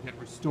I'm going to get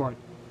restored.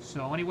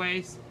 So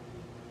anyways,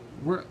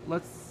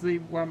 let's see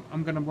where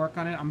I'm going to work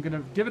on it. I'm going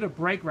to give it a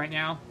break right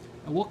now.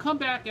 And we'll come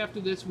back after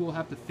this. We'll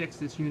have to fix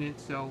this unit,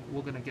 so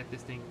we're going to get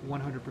this thing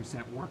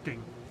 100%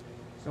 working.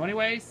 So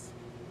anyways,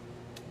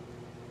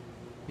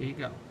 here you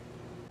go.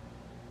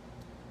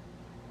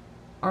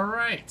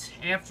 Alright,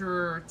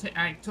 after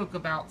I took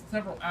about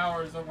several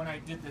hours of when I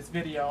did this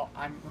video,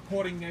 I'm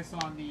recording this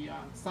on the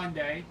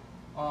Sunday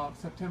of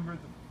September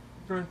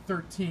the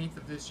 13th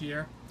of this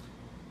year.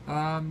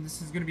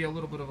 This is going to be a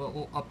little bit of a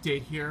little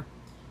update here.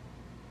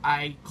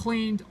 I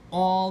cleaned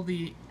all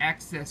the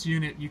excess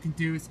unit. You can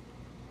do is,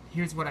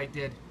 here's what I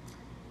did.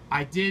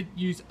 I did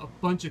use a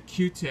bunch of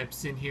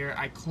Q-tips in here.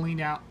 I cleaned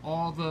out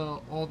all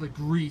the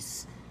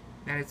grease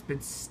that it's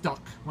been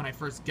stuck when I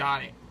first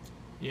got it.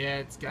 Yeah,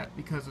 it's got,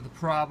 because of the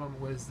problem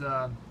was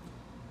the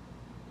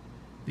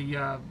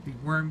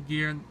worm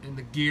gear and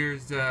the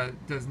gears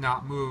does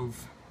not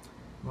move,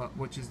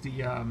 which is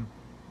the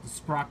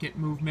sprocket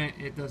movement.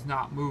 It does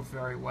not move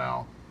very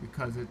well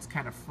because it's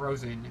kind of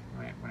frozen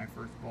when I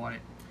first bought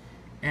it.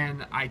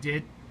 And I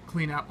did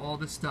clean out all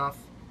this stuff.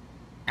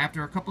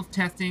 After a couple of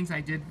testings,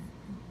 I did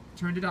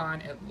turned it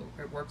on. It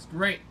works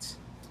great.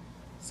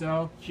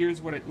 So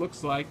here's what it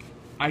looks like.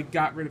 I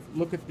got rid of,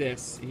 look at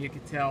this. You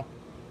can tell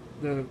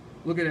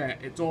look at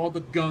that. It's all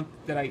the gunk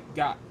that I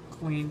got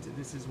cleaned.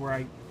 This is where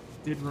I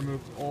did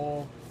remove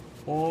all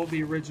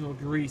the original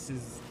grease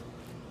is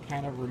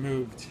kind of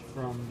removed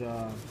from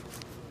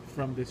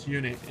this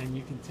unit, and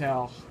you can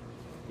tell,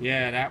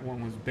 yeah, that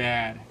one was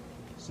bad.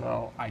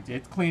 So I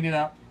did clean it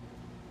up.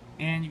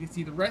 And you can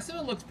see the rest of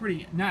it looks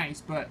pretty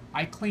nice, but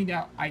I cleaned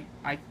out, I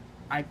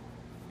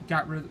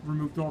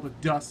removed all the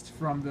dust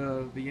from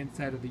the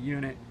inside of the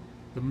unit.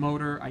 The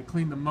motor, I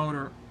cleaned the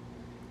motor,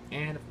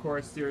 and of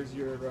course there's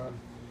your,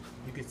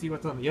 you can see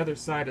what's on the other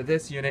side of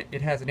this unit.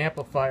 It has an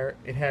amplifier,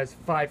 it has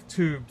 5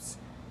 tubes,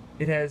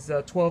 it has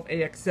 12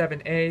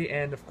 AX7A,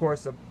 and of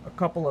course a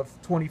couple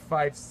of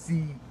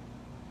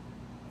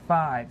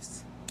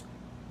 25C5s.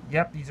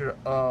 Yep, these are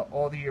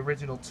all the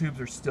original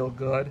tubes are still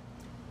good.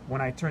 when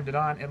I turned it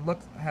on, it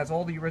has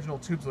all the original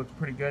tubes. Looks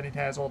pretty good. It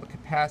has all the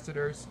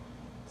capacitors.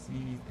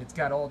 See, it's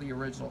got all the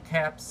original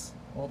caps,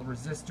 all the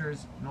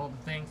resistors, and all the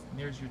things. And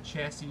there's your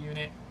chassis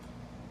unit,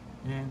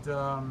 and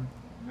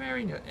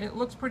very good. It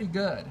looks pretty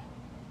good.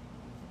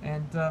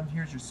 And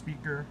here's your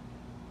speaker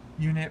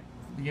unit,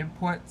 the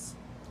inputs.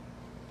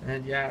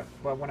 And yeah,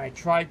 but when I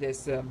tried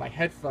this, my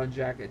headphone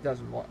jack, it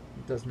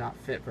does not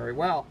fit very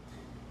well.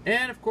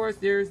 And of course,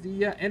 there's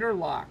the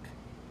interlock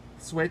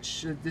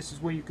switch. This is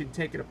where you can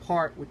take it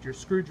apart with your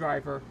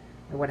screwdriver.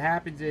 And what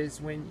happens is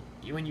when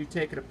you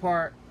take it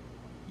apart,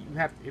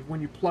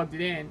 when you plugged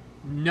it in,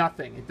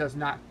 nothing. It does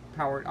not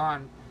power it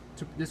on.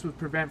 This would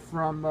prevent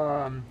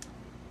from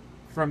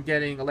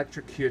getting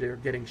electrocuted or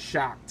getting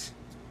shocked.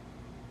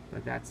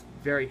 But that's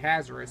very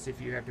hazardous.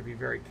 If you have to be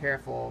very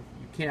careful.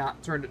 You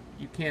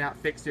cannot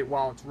fix it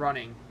while it's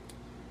running.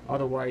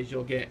 Otherwise,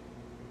 you'll get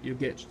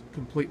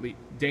completely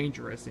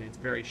dangerous, and it's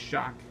very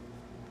shock.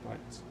 But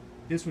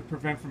this would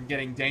prevent from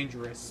getting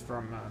dangerous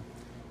from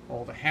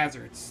all the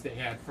hazards they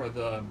had for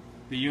the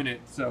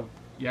unit. So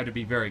you have to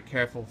be very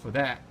careful for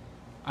that.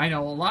 I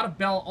know a lot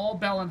of all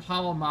Bell and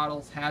Howell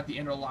models have the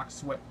interlock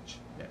switch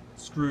that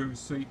screws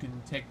so you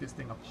can take this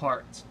thing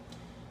apart.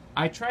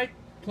 I tried to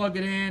plug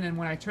it in, and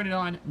when I turn it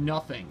on,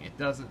 nothing. It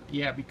doesn't.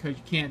 Yeah, because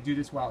you can't do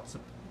this while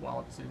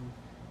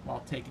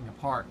taking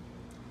apart.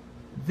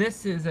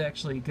 This is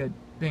actually a good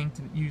thing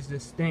to use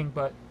this thing,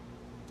 but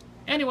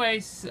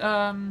anyways,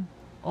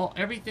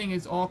 everything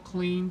is all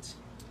cleaned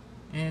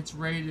and it's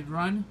ready to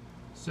run.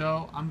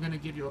 So I'm going to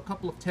give you a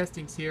couple of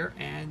testings here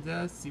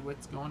and see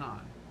what's going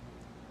on.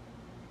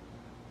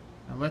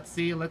 Now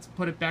let's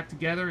put it back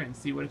together and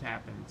see what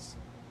happens.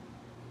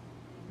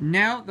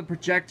 Now the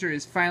projector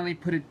is finally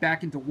put it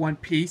back into one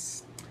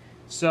piece.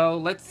 So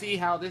let's see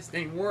how this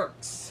thing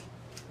works.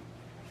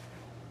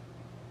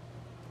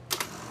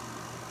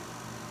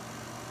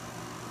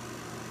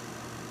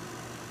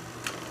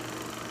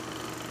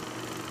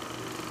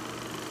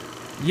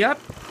 Yep,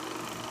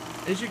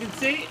 as you can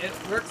see, it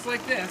works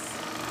like this.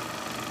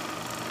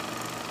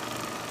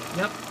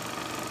 Yep.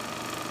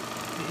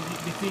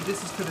 You see,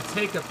 this is for the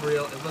take-up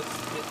reel. It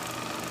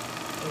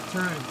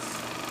turns.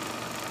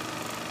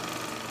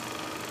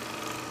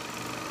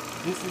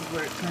 This is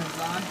where it turns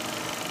on.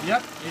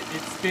 Yep,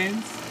 it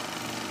spins.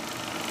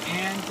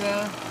 And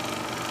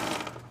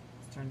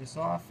let's turn this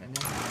off, and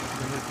then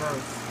the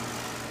reverse.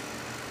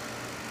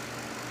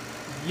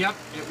 Yep,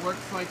 it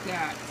works like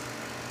that.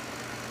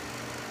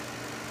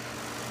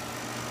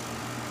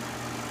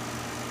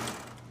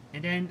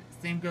 And then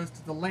same goes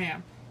to the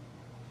lamp.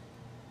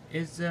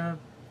 Here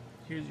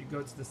you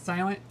go to the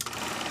silent.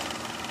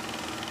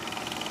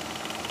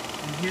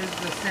 And here's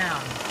the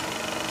sound.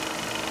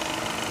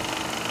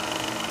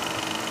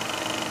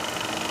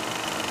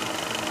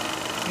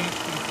 Change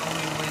things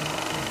only when the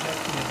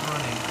projection is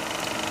running.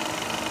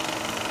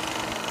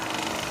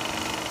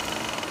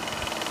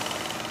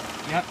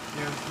 Yep,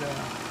 there's the...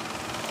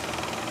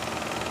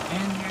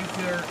 And here's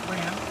your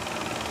lamp.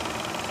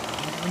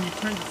 And when you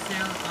turn the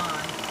sound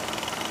on,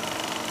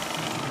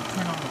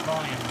 turn on the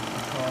volume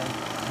control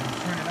and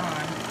turn it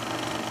on,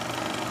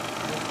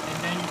 and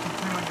then you can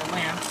turn on your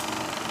lamp.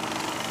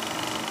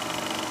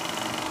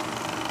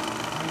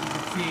 And you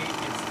can see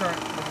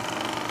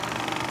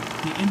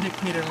the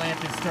indicator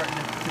lamp is starting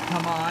to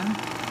come on,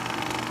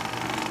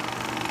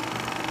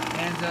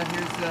 and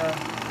here's the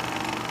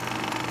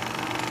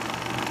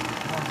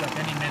warms up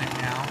any minute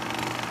now.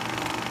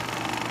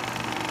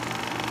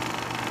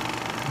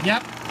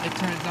 Yep, it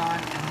turns on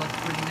and looks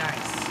pretty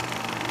nice.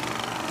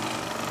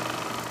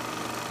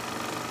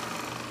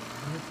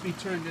 Let me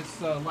turn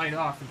this light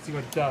off and see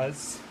what it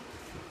does.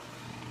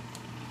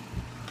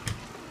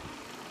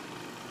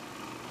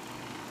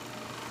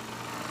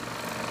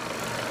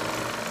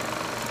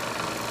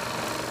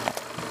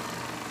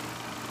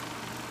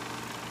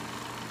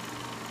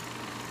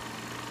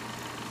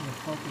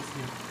 Focus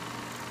here.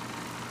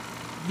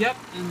 Yep,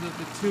 and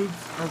the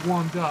tubes are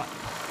warmed up.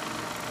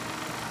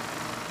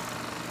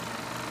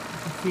 You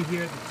can see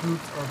here the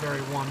tubes are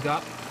very warmed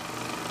up.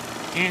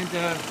 And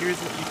here's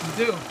what you can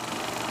do.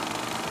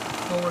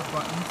 Forward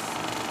buttons.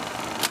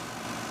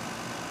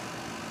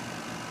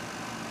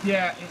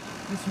 Yeah,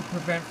 this will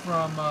prevent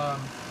from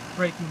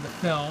breaking the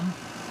film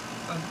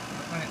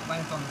when it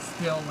lands on the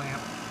still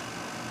lamp.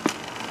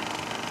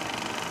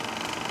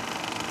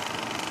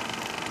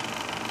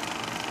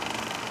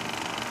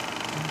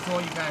 And that's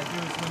all you gotta do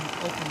is when you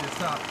open this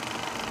up.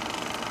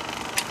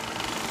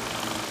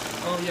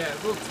 Oh yeah,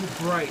 a little too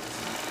bright.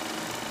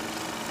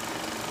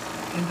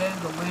 And then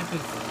the lamp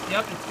is,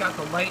 yep, it's got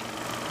the light.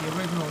 The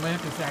original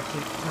lamp is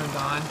actually turned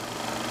on.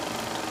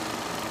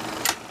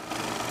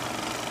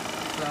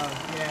 So,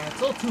 yeah, it's a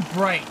little too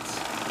bright.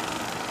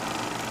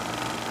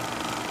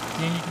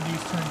 Then you can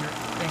turn your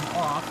thing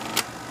off.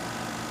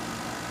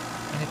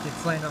 And if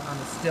it's landing on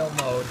the still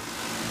mode,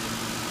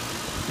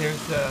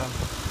 there's the...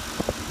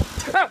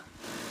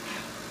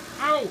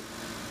 Ow!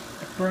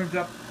 It burned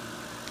up.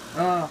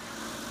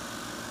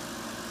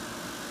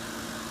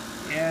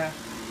 Yeah,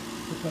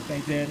 look what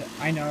they did.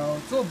 I know,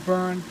 it's a little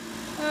burned.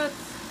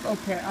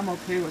 okay. I'm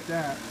okay with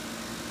that.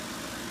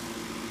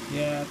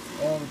 Yeah,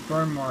 it's all the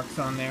burn marks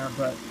on there,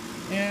 but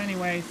yeah,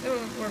 anyways,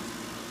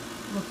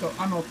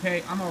 I'm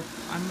okay. I'm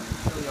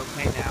really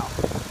okay now.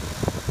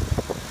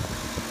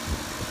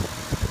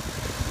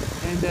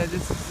 And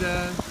this is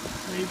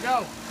there you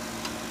go.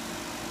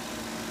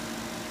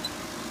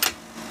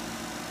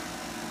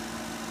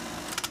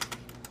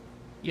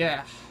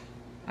 Yeah,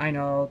 I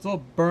know it's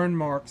all burn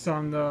marks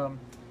on the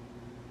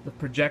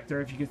projector.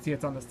 If you can see,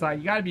 it's on the side.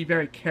 You got to be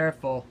very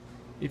careful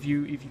if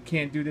you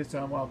can't do this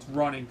while it's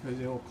running, because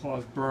it will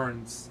cause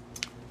burns.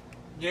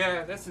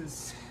 Yeah, this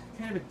is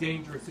kind of a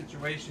dangerous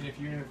situation if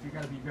you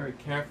got to be very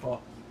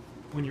careful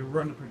when you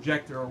run the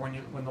projector or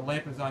when the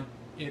lamp is on.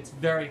 It's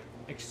very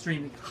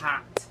extremely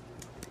hot.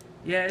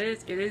 Yeah,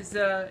 it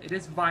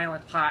is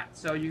violent hot,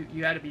 so you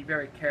got to be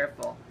very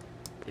careful.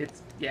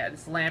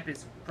 This lamp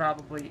is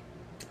probably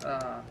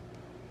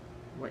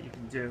what you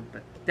can do,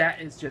 but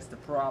that is just the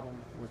problem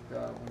with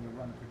when you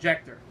run the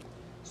projector.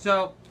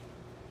 So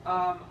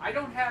I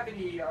don't have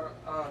any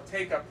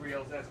take-up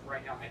reels as of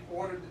right now. I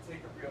ordered the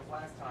take-up reels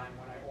last time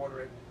when I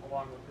ordered it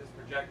along with this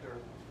projector.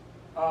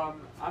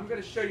 I'm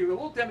going to show you a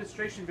little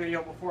demonstration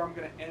video before I'm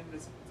going to end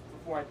this,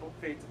 before I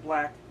fade to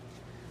black.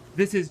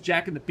 This is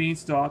Jack and the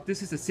Beanstalk.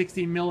 This is a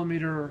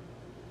 16mm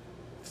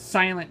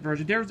silent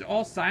version. They're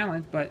all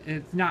silent, but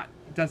it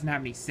doesn't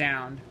have any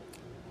sound.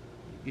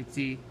 You can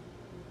see,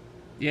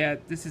 yeah,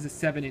 this is a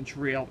 7-inch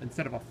reel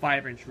instead of a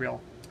 5-inch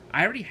reel.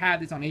 I already had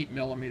this on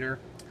 8mm,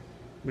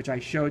 which I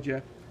showed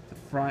you. The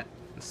front,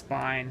 the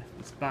spine,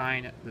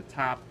 the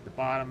top, the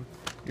bottom.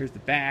 Here's the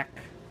back.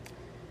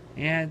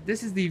 And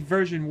this is the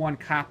version 1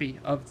 copy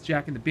of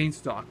Jack and the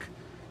Beanstalk.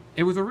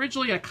 It was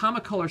originally a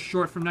Comicolor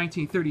short from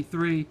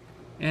 1933,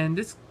 and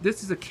this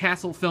is a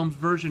Castle Films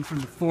version from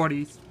the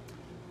 40s.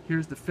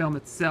 Here's the film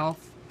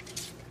itself,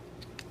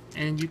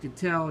 and you can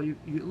tell. You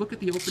look at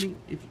the opening.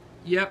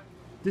 Yep,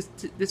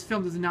 this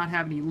film does not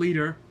have any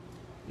leader.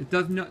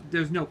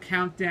 There's no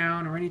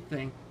countdown or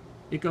anything.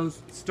 It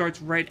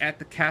starts right at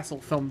the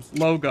Castle Films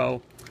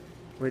logo,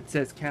 where it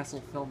says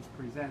Castle Films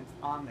Presents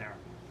on there.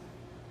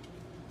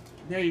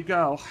 There you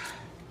go.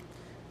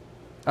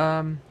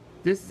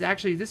 This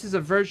is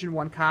a version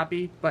 1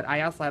 copy, but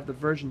I also have the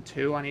version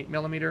 2 on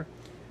 8mm,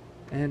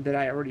 and that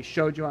I already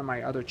showed you on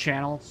my other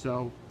channel.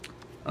 So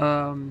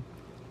I'm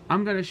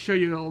going to show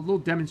you a little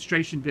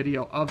demonstration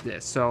video of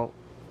this. So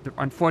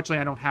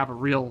unfortunately, I don't have a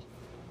reel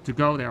to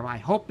go there. I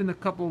hope in a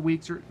couple of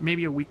weeks, or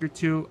maybe a week or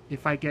two,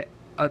 if I get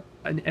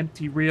an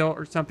empty reel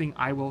or something,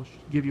 I will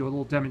give you a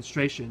little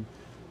demonstration.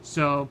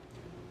 So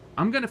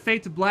I'm going to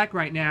fade to black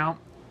right now,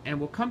 and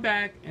we'll come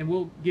back and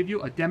we'll give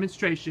you a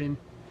demonstration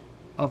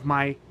of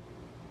my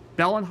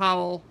Bell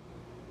Howell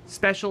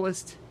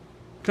Specialist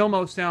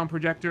Filmosound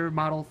Projector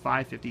Model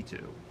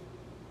 552.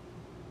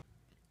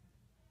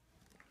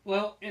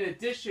 Well, in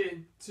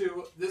addition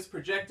to this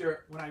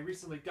projector, when I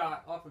recently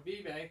got off of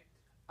eBay,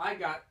 I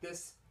got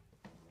this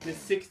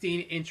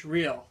 16-inch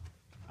reel.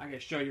 I'm going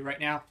to show you right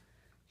now.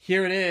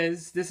 Here it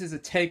is. This is a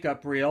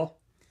take-up reel.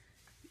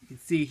 You can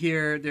see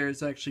here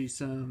there's actually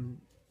some,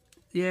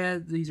 yeah,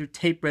 these are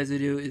tape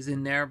residue is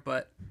in there,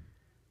 but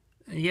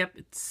yep,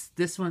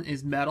 this one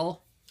is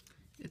metal.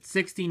 It's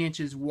 16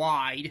 inches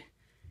wide,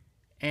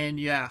 and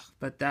yeah,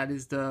 but that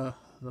is the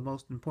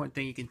most important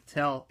thing. You can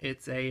tell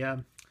it's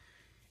a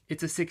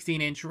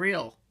 16-inch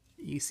reel.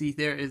 You see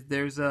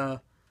there's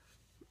a,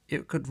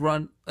 it could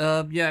run,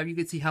 yeah, you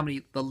can see how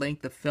many, the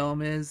length of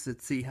film is.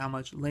 Let's see how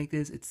much length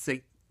is. It's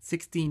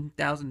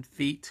 16,000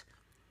 feet,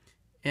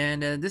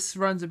 and this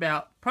runs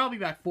probably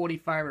about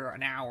 45 or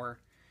an hour,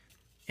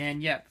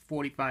 and yeah,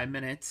 45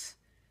 minutes.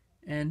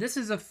 And this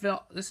is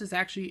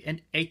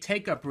actually a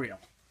take-up reel.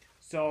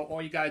 So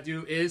all you gotta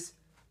do is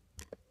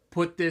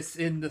put this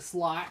in the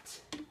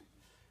slot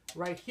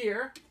right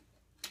here.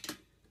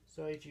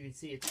 So if you can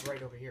see, it's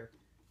right over here.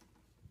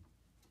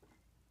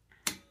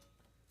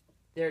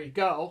 There you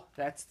go.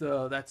 That's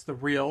the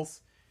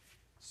reels.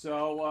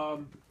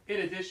 So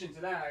in addition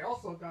to that, I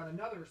also got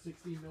another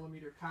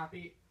 16mm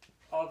copy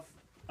of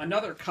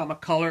another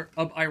Comicolor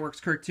of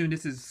Iwerks cartoon.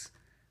 This is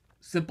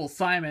Simple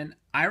Simon.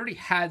 I already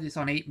had this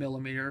on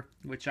 8mm,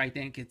 which I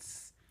think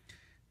this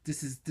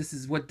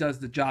is what does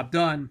the job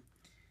done.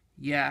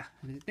 Yeah,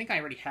 I think I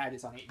already had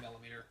this on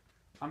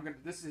 8mm.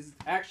 This is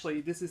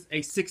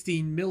a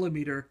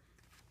 16mm.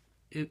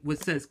 It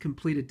says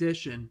complete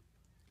edition.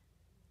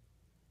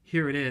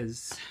 Here it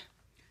is.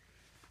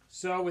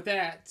 So with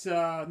that,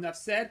 enough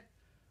said.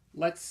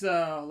 Let's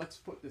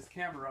put this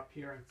camera up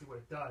here and see what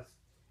it does.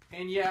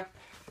 And yep,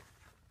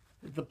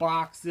 the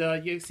box.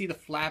 You see the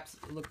flaps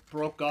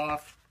broke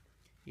off.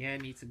 Yeah,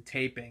 it needs some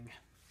taping.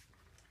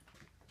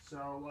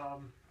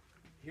 So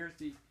here's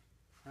the.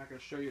 I'm not going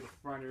to show you the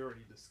front. I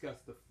already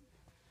discussed the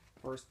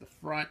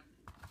front,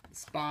 the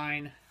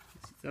spine.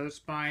 The other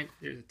spine.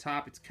 There's the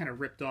top. It's kind of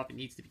ripped off. It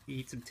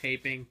needs some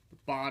taping. The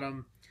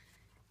bottom,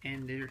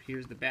 and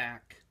here's the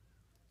back.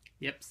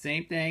 Yep,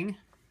 same thing.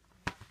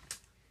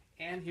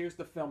 And here's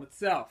the film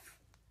itself.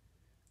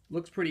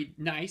 Looks pretty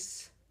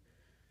nice.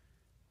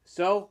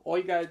 So all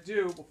you gotta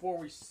do before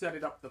we set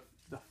it up,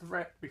 the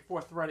thread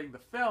before threading the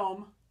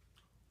film,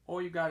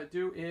 all you got to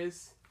do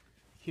is,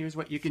 here's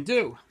what you can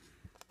do.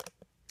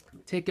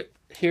 Take it.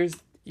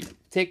 You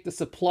take the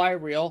supply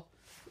reel,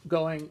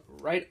 going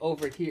right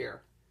over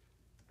here.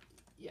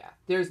 Yeah,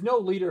 there's no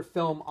leader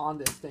film on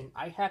this thing.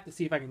 I have to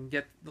see if I can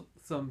get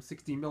some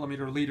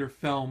 16mm leader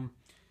film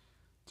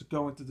to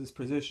go into this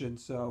position.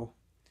 So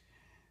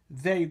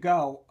there you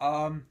go.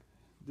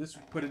 This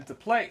was put into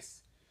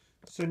place.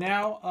 So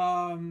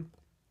now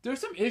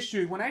there's some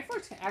issues. When I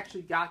first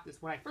actually got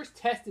this, when I first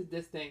tested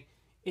this thing,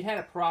 it had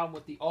a problem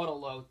with the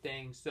Autoload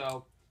thing.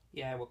 So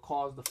yeah, it would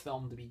cause the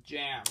film to be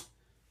jammed.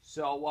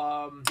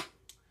 So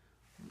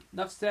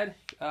enough said.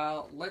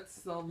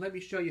 Let me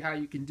show you how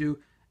you can do,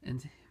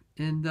 and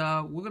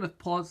we're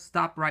gonna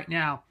stop right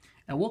now,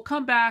 and we'll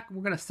come back.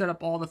 We're gonna set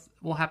up all the.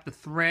 We'll have to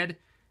thread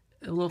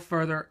a little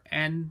further,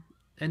 and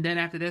then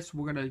after this,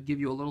 we're gonna give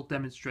you a little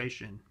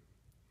demonstration.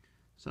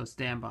 So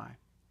stand by.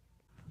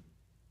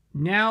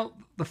 Now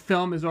the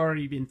film has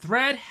already been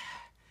thread.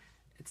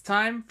 It's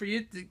time for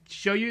you to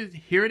show you.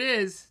 Here it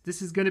is.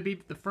 This is gonna be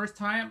the first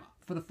time.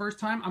 For the first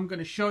time, I'm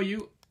gonna show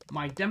you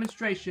my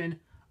demonstration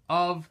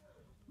of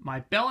my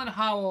Bell &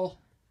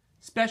 Howell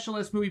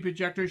Specialist movie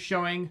projector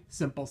showing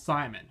Simple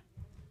Simon.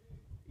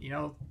 You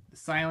know, the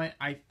silent,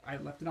 I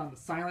left it on, the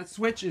silent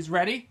switch is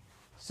ready.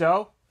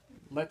 So,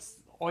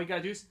 all you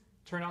gotta do is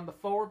turn on the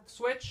forward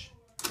switch.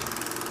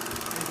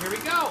 And here we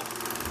go.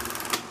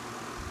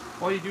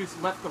 All you do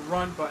is left the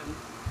run button.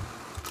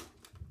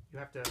 You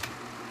have to...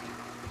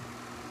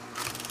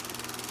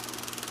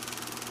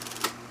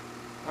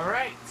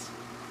 Alright.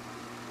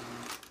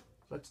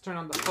 Let's turn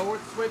on the forward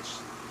switch.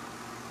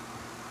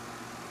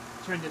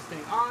 Turn this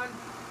thing on.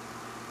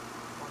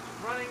 Watch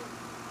it running.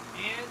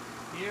 And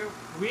here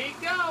we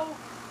go.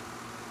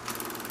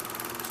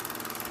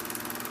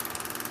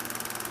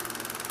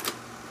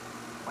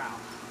 Wow.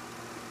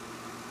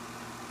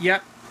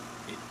 Yep.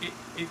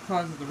 It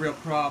causes the real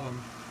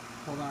problem.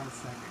 Hold on a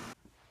second.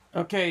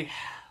 Okay,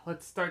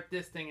 let's start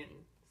this thing and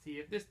see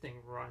if this thing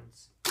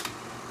runs.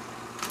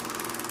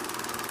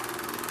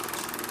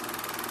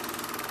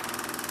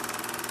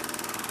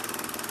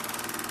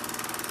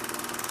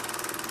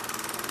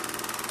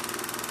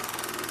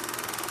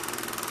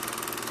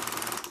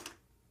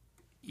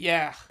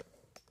 Yeah,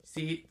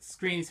 see,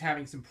 screen's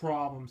having some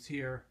problems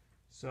here.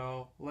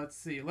 So let's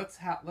see. Let's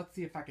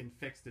see if I can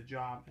fix the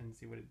job and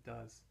see what it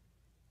does.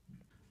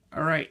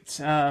 All right,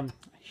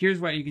 here's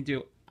what you can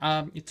do.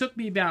 It took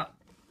me about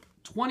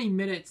 20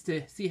 minutes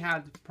to see how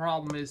the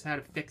problem is, how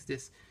to fix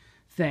this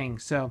thing.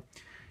 So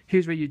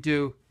here's what you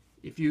do.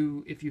 If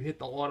you hit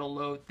the auto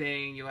load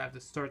thing, you'll have to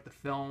start the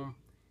film,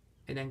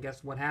 and then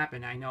guess what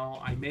happened? I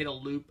know I made a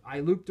loop. I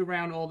looped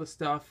around all the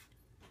stuff.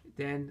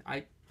 Then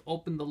I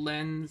opened the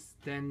lens.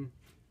 Then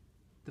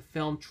the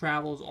film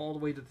travels all the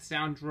way to the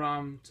sound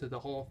drum, to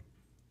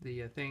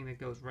the thing that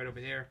goes right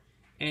over there,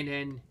 and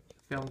then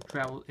film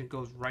travels, it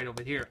goes right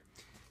over here.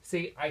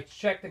 See, I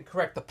checked and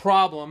correct the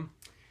problem,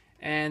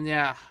 and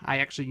yeah,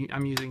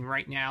 I'm using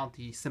right now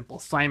the Simple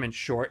Simon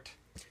short.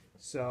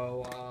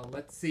 So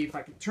let's see if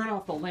I can turn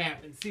off the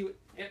lamp and see what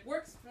it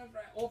works.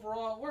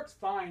 Overall, it works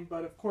fine,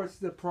 but of course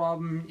the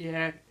problem,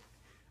 yeah,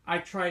 I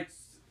tried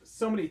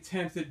so many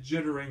attempts at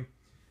jittering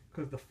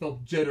because the film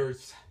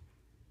jitters.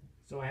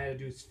 So I had to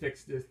do is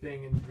fix this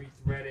thing and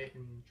rethread it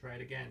and try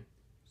it again.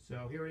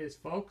 So here it is,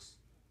 folks.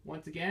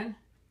 Once again,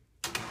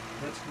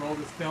 let's roll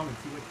this film and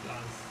see what it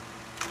does.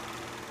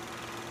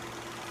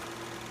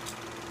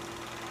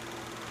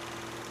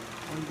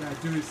 All you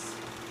gotta do is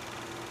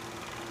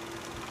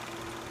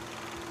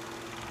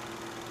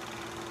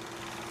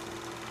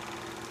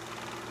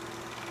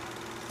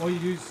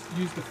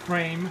use the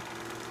frame.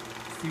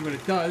 See what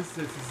it does.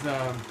 This is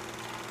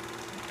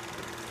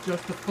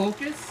just the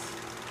focus.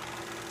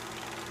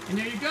 And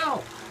there you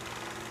go.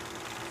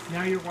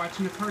 Now you're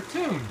watching a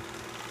cartoon.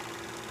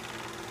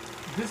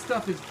 This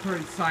stuff is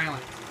pretty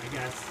silent, I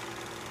guess.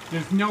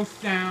 There's no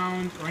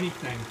sound or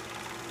anything.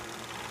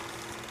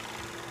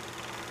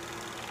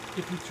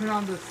 If you turn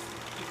on this,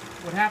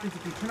 what happens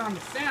if you turn on the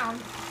sound,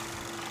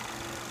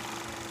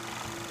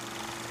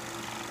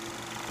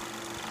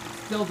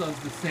 it still does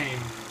the same.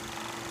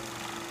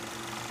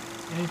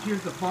 And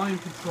here's the volume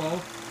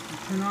control. You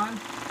turn on.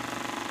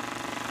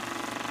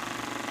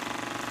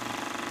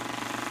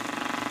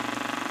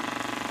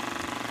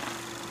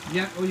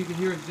 Yep, all you can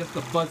hear is just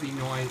a buzzy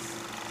noise.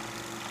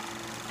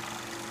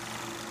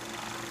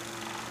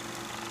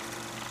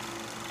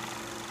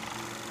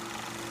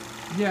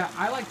 Yeah,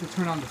 I like to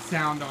turn on the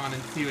sound on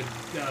and see what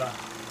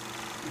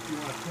if you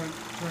want to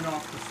turn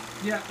off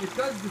the... Yeah, it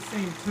does the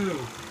same too.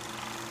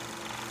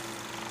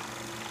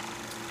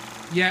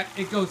 Yeah,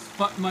 it goes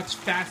much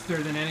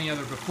faster than any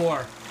other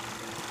before.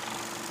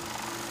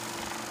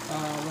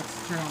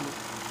 Let's turn on the...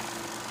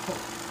 Oh.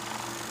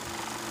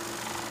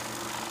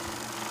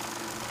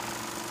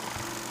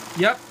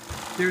 Yep,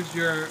 there's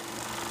your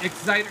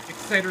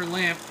exciter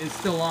lamp is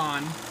still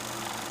on,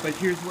 but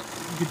here's what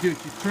you can do.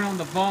 If you turn on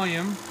the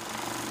volume,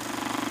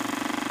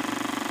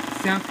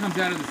 the sound comes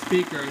out of the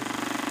speakers.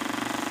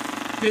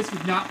 This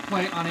would not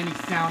play on any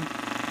sound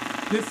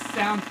This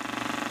sound,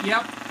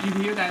 yep, you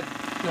hear that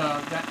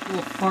that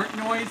little fart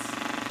noise?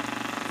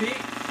 See?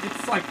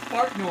 It's like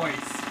fart noise.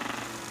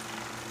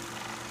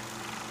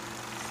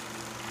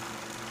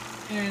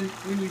 And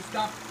when you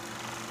stop,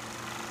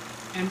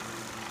 and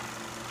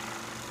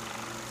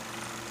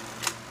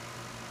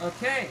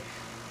okay,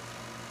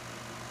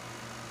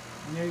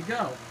 and there you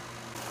go.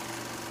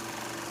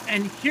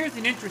 And here's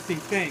an interesting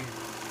thing.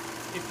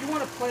 If you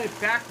want to play it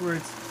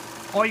backwards,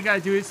 all you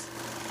gotta do is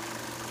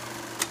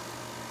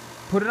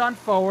put it on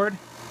forward,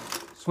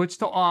 switch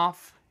to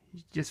off,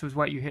 just was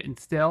what you're hitting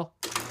still.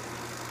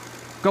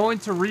 Go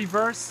into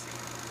reverse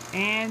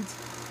and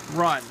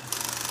run.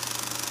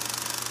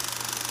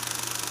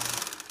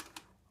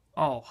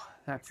 Oh,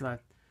 that's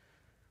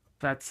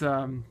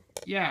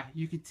yeah,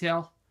 you could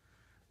tell.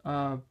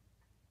 Sorry,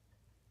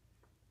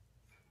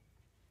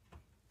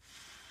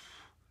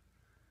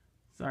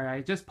 I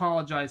just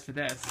apologize for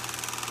this.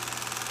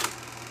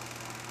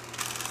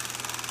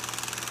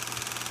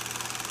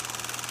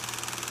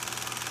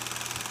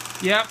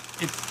 Yep,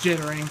 it's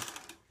jittering.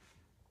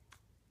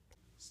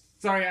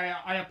 Sorry,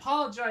 I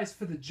apologize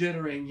for the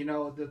jittering. You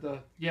know,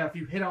 yeah, if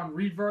you hit on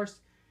reverse,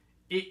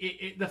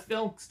 the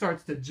film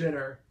starts to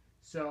jitter.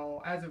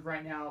 So as of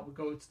right now, we'll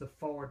go to the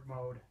forward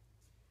mode.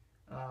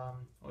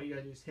 All you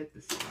gotta do is hit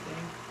this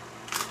thing,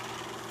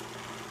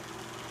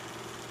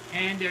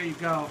 and there you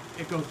go.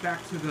 It goes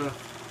back to the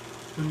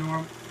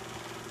norm.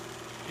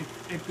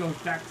 It goes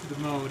back to the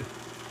mode.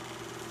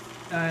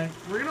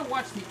 We're gonna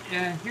watch the.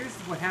 Here's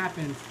what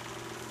happens.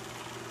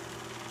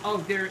 Oh,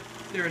 there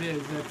it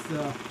is. That's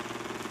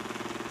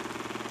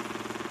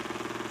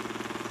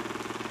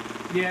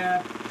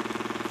yeah.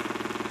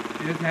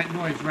 There's that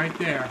noise right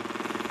there.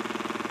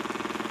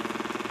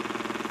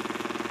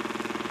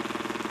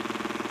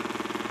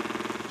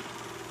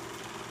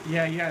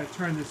 Yeah, you gotta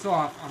turn this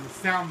off on the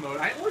sound mode.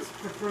 I always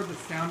prefer the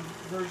sound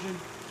version.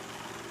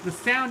 The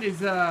sound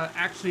is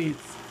actually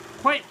it's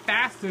quite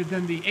faster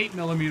than the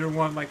 8mm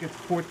one, like it's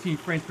 14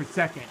 frames per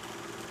second.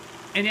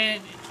 And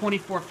then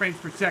 24 frames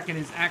per second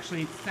is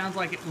actually, it sounds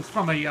like it was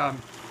from a,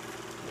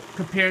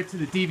 compared to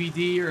the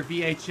DVD or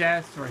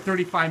VHS or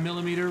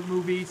 35mm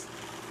movies,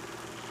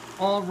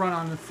 all run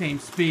on the same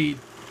speed.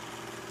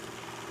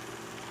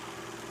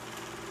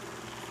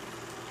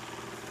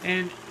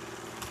 And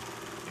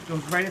it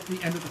goes right at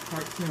the end of the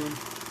cartoon.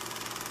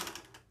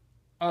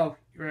 Oh,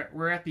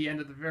 we're at the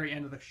end of the very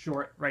end of the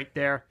short right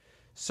there.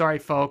 Sorry,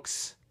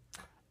 folks.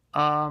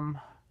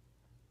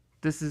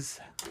 This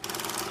is...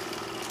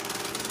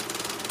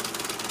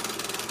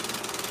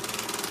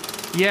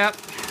 Yep.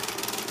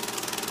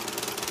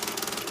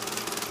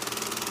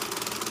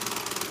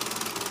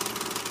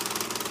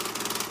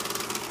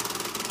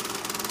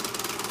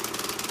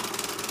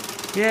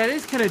 Yeah, it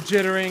is kind of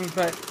jittering,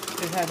 but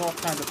it has all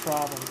kinds of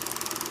problems.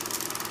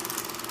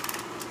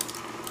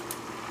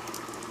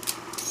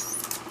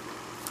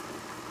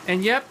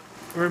 And yep,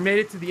 we made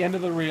it to the end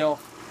of the reel.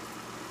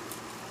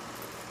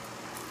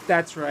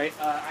 That's right.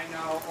 I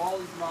know all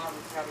these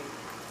models having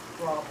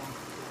problems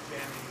with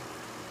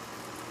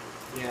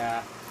jamming.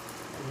 Yeah.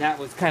 And that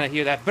was kind of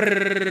here, that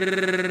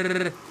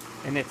brrrr,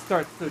 and it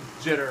starts to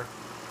jitter.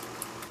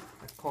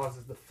 It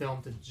causes the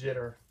film to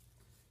jitter.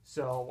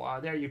 So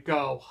there you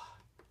go.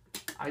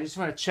 I just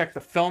want to check the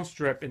film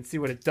strip and see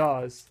what it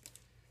does.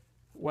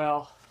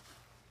 Well,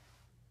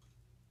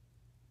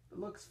 it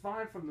looks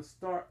fine from the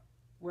start.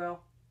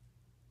 Well,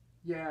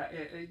 yeah,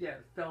 yeah,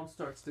 the film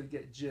starts to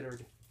get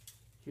jittered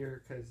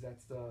here because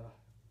that's the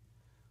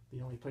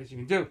only place you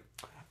can do.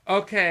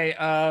 Okay,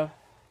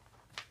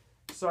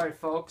 sorry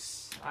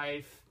folks,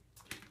 I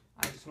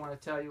just want to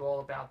tell you all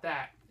about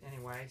that.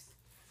 Anyways,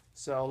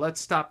 so let's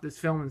stop this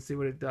film and see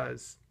what it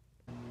does.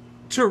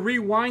 To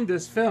rewind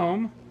this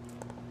film,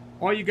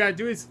 all you gotta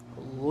do is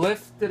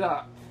lift it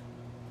up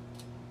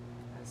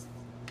as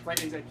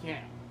lightly as I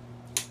can.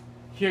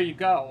 Here you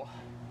go.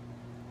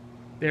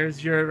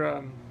 There's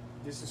your,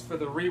 this is for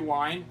the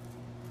rewind,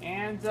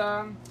 and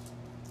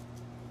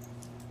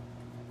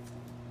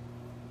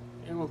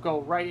it will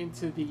go right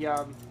into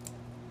the,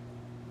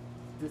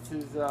 this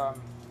is,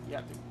 you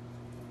have to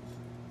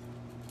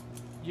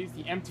use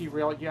the empty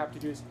reel. All you have to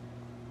do is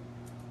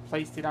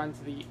place it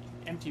onto the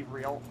empty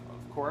reel,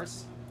 of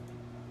course.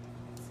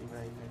 Let's see what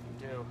I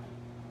can do.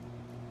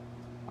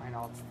 I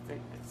know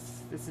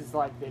this is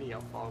like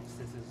video, folks.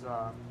 This is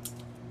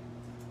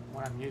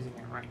when I'm using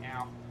it right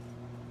now.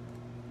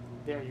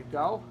 There you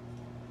go.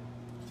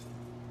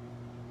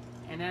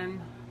 And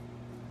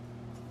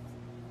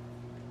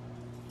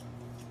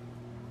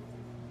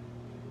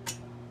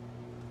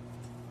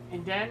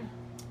then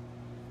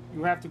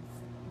you have to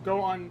go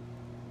on,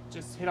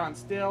 just hit on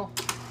still,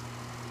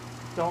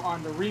 go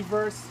on the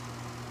reverse,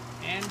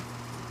 and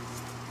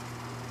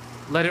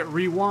let it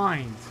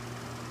rewind.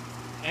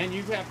 And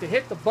you have to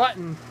hit the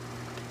button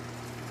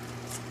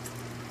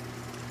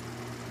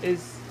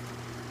is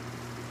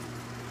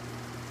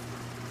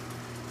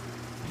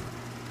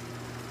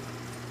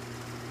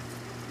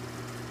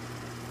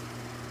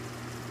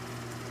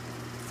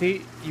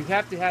see, you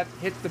have to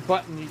hit the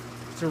button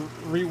to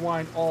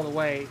rewind all the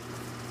way.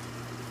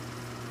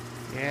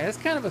 Yeah, it's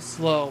kind of a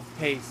slow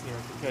pace here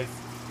because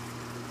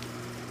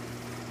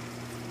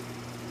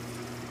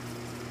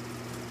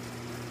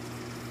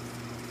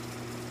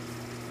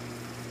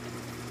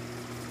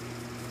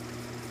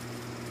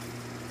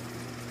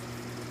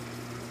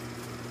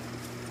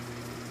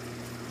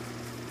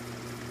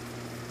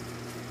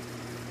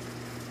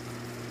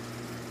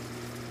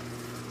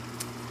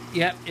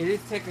yep, it is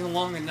taking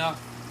long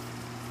enough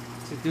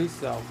to do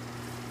so.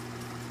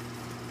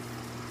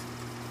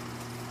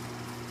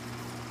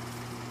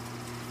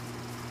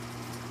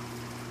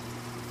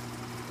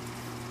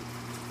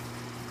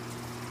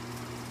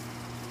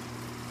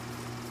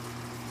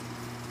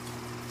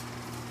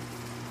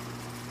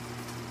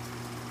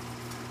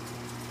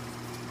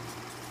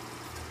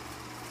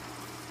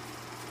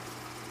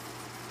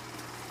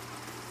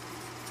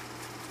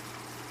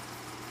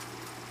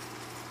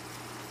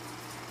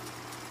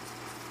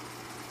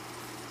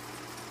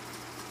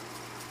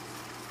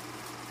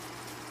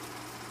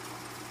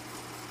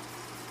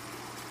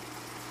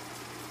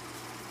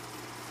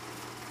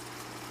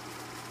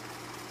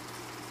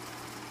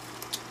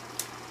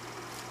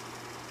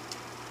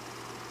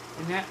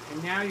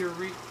 And now your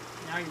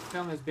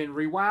film has been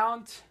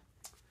rewound.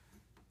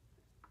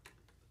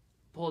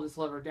 Pull this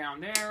lever down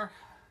there.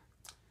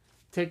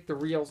 Take the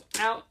reels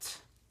out,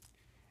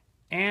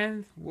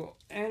 and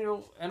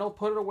it'll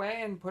put it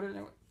away and put it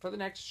in for the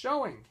next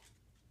showing.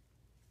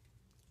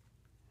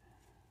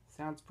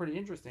 Sounds pretty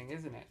interesting,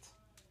 isn't it?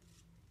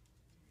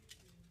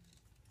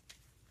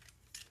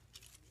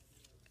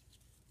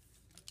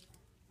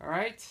 All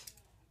right,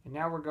 and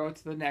now we're going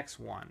to the next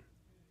one.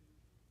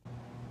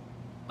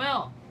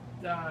 Well,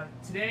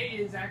 today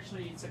is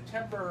actually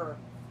September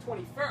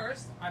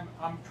 21st.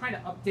 I'm trying to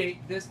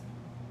update this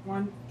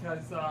one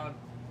because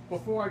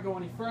before I go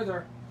any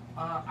further,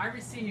 I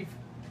received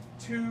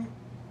two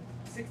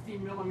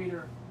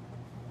 16mm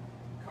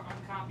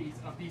copies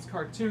of these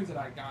cartoons that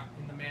I got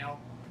in the mail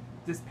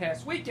this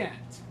past weekend.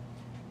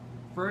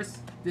 First,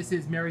 this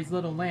is Mary's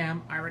Little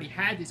Lamb. I already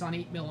had this on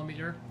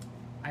 8mm.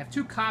 I have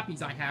two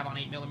copies I have on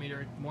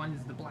 8mm. One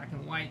is the black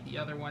and white, the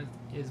other one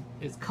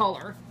is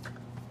color.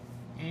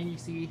 And you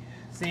see,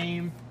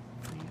 same,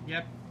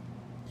 yep.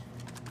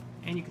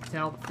 And you can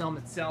tell the film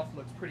itself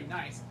looks pretty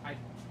nice.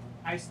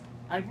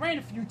 I ran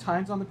a few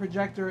times on the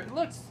projector. It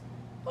looks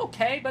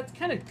okay, but it's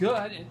kind of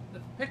good.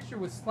 The picture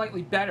was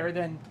slightly better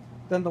than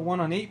the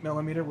one on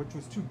 8mm, which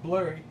was too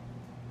blurry.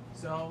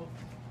 So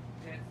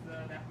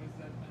that was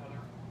another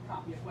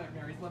copy of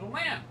Mary's Little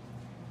Lamb.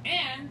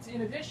 And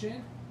in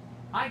addition,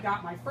 I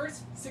got my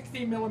first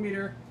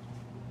 16mm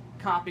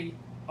copy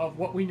of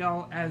what we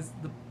know as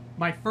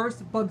my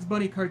first Bugs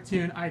Bunny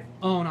cartoon I've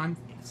owned on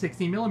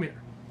 16mm.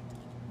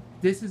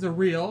 This is a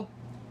reel.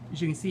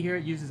 As you can see here,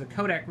 it uses a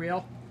Kodak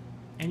reel.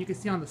 And you can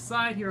see on the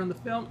side here on the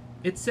film,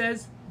 it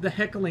says The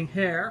Heckling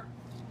Hare.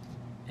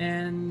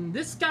 And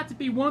this got to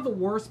be one of the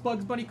worst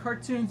Bugs Bunny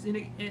cartoons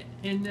in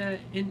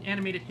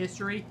animated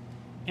history.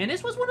 And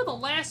this was one of the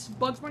last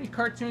Bugs Bunny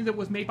cartoons that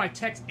was made by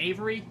Tex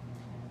Avery.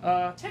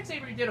 Tex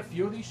Avery did a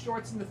few of these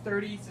shorts in the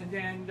 30s, and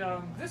then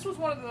this was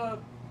one of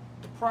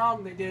the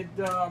problem they did.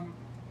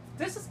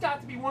 This has got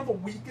to be one of the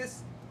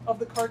weakest of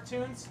the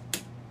cartoons.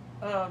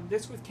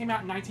 This came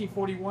out in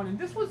 1941, and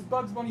this was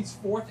Bugs Bunny's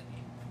fourth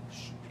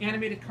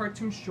animated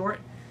cartoon short.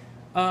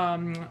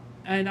 And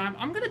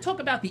I'm going to talk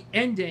about the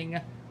ending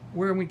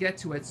when we get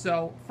to it.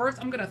 So first,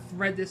 I'm going to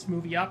thread this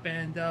movie up,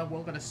 and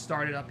we're going to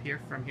start it up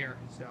here from here.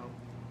 So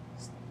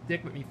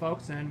stick with me,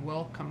 folks, and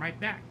we'll come right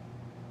back.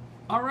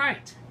 All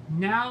right,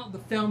 now the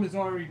film has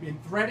already been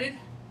threaded.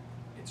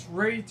 It's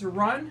ready to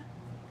run.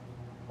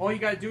 All you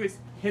got to do is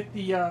hit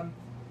the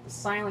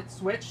silent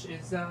switch.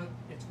 It's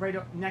right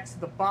up next to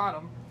the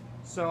bottom.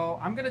 So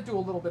I'm going to do a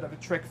little bit of a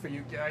trick for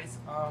you guys.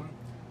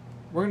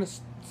 We're going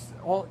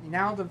to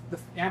now the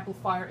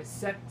amplifier is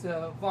set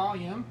to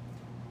volume,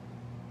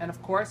 and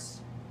of course,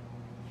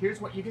 here's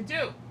what you can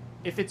do.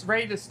 If it's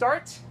ready to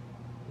start,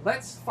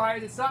 let's fire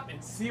this up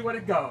and see what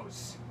it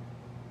goes.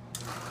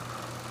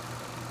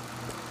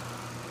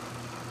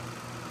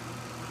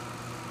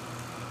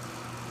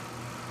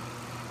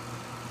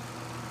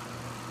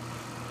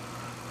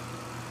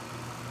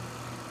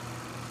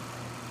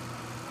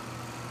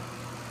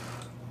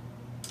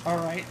 All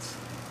right,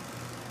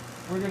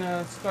 we're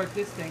gonna start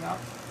this thing up.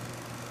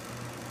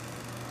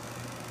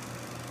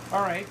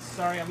 All right,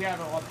 sorry, we have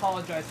to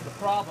apologize for the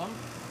problem.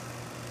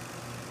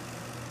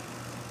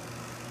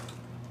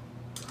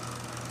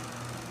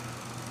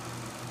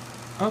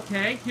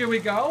 Okay, here we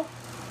go.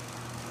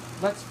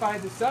 Let's fire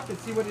this up and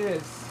see what it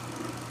is.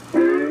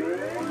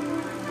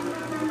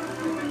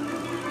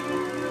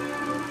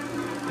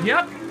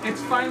 Yep,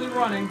 it's finally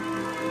running.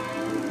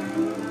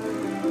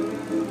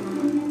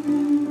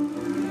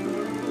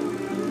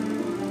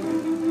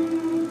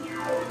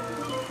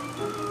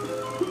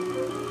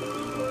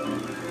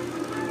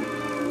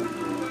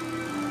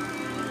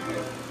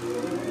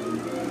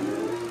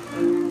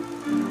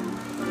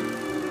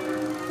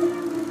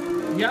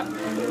 Yep,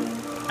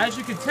 as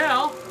you can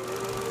tell,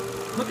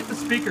 look at the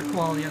speaker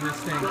quality on this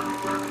thing.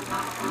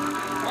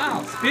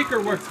 Wow,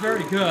 speaker works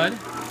very good.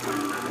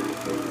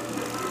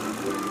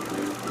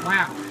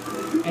 Wow.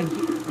 And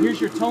here's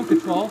your tone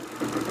control.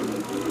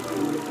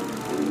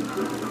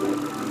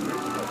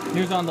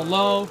 Here's on the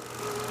low.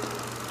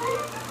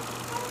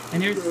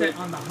 And here's set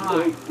on the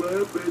high.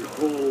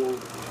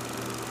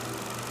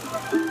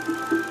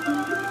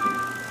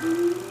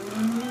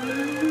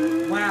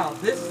 Wow,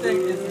 this thing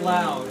is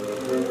loud.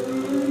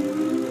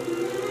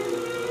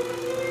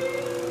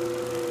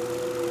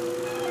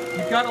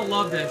 You gotta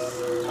love this,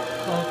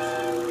 folks.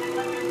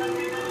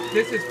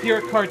 This is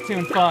pure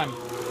cartoon fun.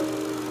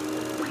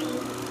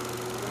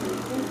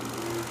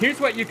 Here's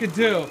what you could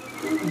do.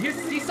 You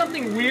see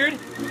something weird?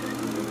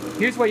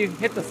 Here's where you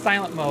hit the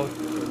silent mode.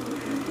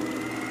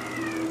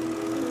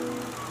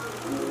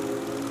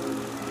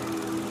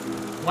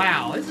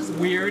 Wow, this is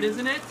weird,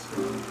 isn't it?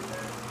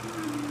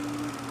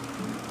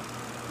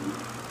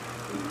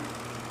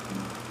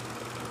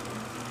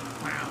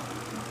 Wow.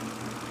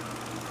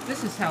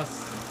 This is how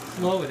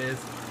slow it is.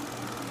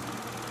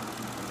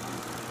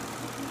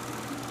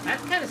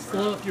 That's kind of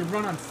slow if you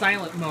run on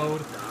silent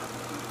mode.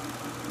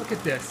 Look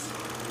at this.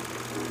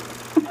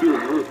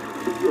 There's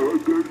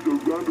a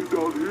rabbit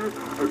down here, and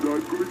I'm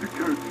going to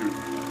catch you.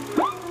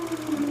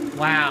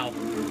 Wow.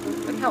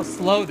 Look how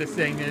slow this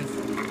thing is.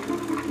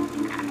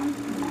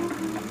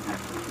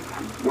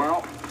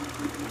 Well,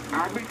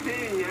 I'll be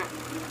seeing you.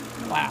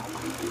 Wow.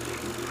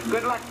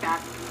 Good luck,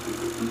 Doc.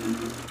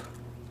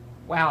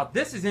 Wow,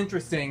 this is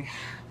interesting.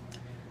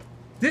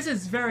 This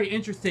is very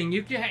interesting.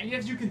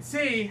 As you can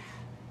see,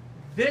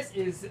 this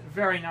is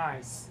very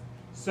nice.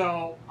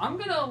 So I'm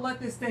gonna let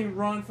this thing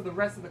run for the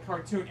rest of the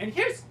cartoon. And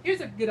here's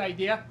a good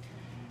idea.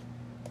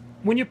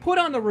 When you put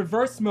on the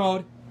reverse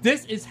mode,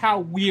 this is how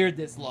weird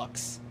this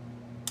looks.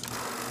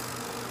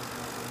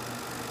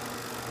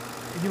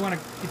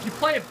 If you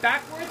play it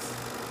backwards,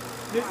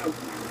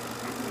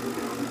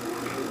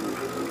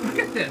 look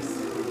at this.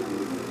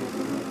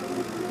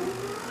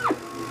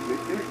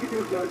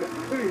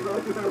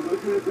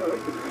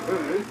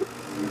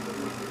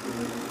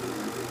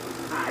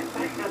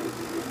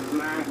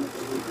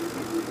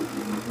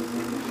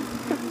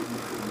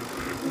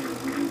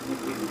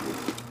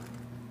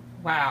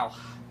 Wow.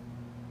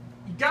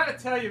 You gotta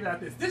tell you about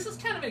this. This is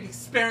kind of an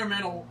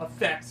experimental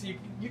effect, so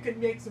you can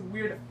make some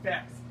weird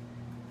effects.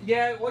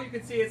 Yeah, well, you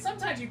can see it.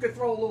 Sometimes you could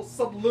throw a little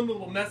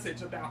subliminal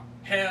message about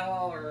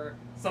hell or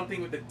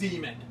something with a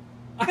demon.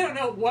 I don't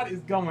know what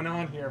is going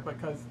on here,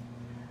 because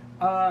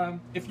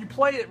if you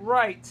play it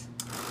right,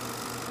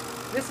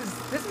 this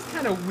is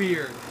kind of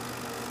weird.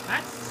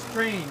 That's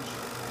strange.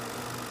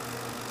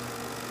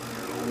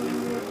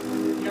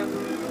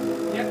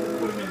 You have to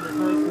put them in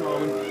reverse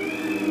mode.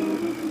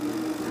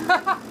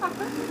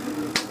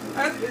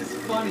 That is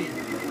funny.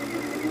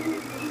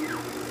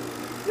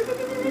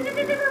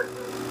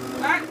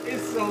 That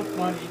is so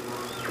funny.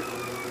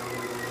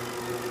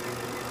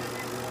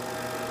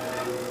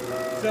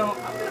 So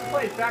I'm going to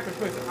play it backwards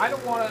because I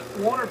don't want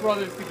Warner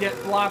Brothers to get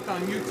blocked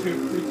on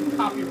YouTube due to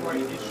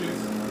copyright issues.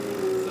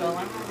 So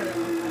I'm not going to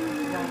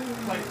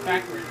play it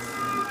backwards.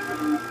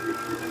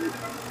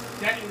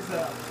 That is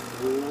a...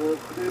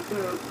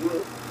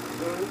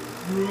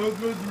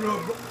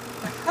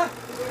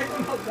 I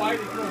don't know why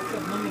they throw a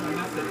subliminal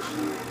message.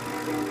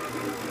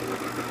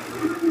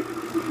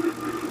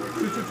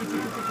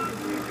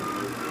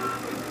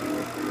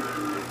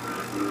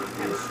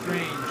 Kind of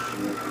strange.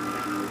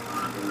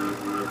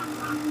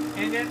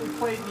 And then we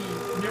played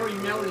the Merry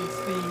Melodies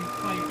theme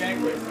playing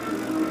backwards.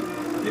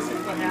 This is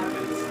what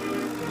happens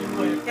when you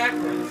play it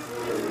backwards.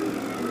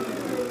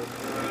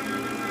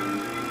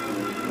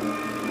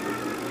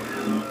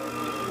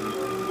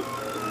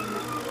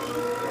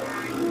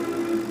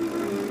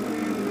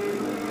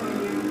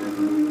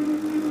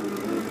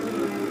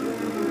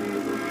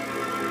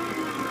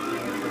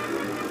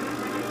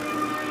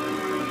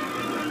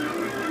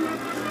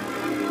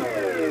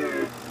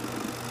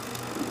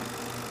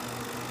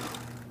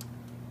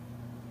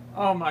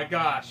 Oh my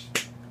gosh.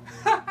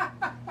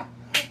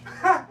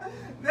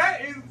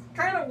 That is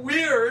kind of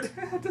weird.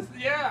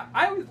 Yeah,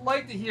 I would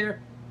like to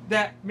hear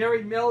that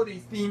Merry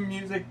Melodies theme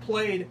music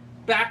played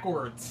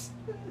backwards.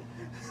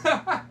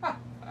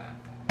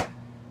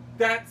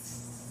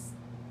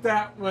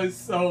 That was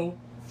so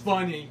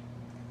funny.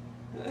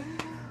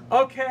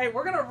 Okay,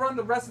 we're gonna run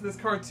the rest of this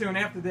cartoon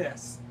after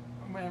this.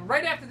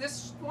 Right after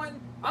this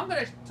one, I'm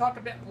gonna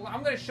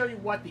show you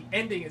what the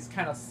ending is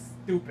kind of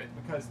stupid,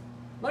 because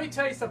let me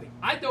tell you something.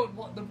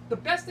 The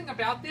best thing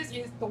about this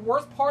is, the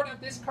worst part of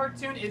this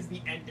cartoon is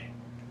the ending.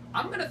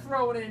 I'm going to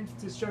throw it in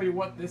to show you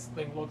what this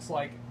thing looks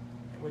like,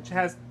 which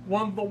has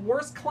one of the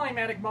worst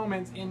climatic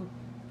moments in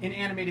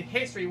animated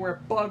history, where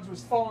Bugs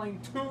was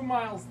falling 2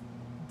 miles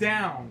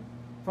down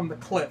from the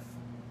cliff.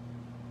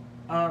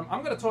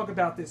 I'm going to talk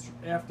about this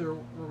after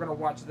we're going to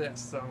watch this,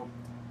 so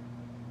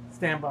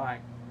stand by.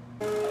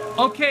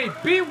 Okay,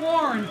 be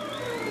warned.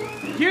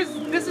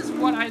 This is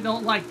what I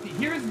don't like.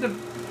 Here's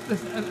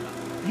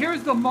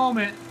the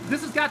moment.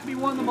 This has got to be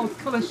one of the most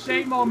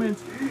cliche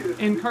moments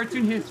in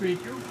cartoon history,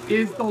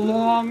 is the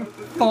long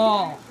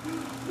fall.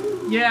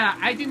 Yeah,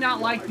 I did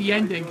not like the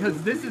ending,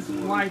 because this is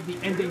why the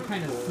ending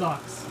kind of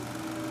sucks.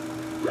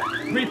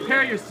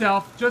 Prepare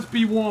yourself, just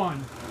be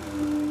warned.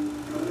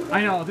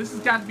 I know, this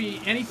has got to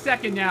be any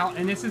second now,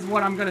 and this is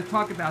what I'm going to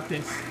talk about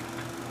this.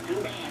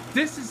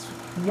 This is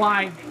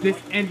why this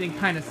ending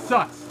kind of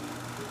sucks.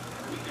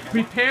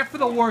 Prepare for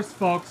the worst,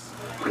 folks.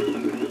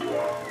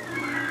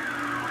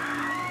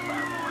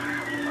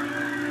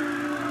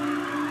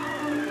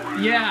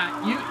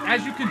 Yeah,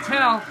 as you can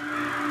tell,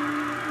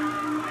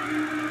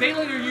 they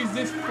later use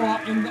this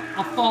in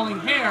a falling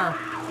hair.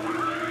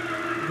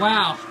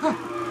 Wow,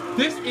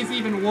 this is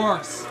even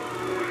worse.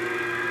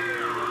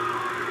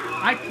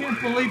 I can't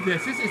believe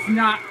this. This is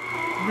not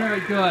very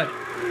good.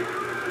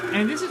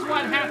 And this is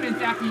what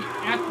happens at the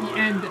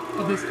end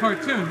of this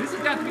cartoon. This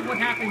has got to be what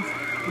happens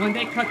when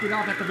they cut it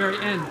off at the very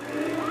end.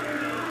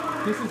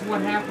 This is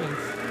what happens.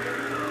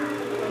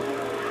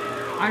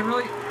 I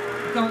really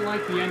don't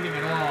like the ending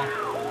at all.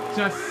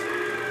 Just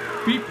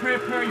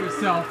prepare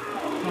yourself,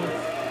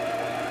 folks.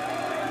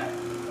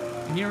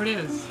 And here it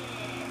is.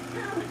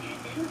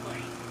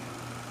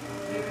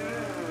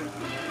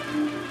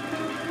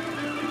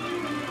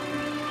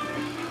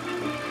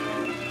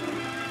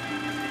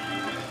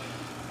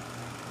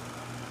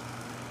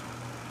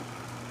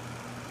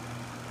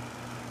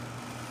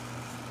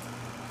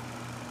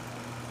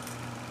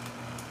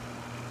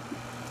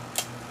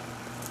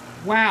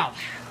 Wow.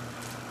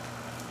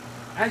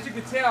 As you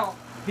can tell,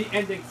 the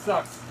ending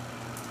sucks.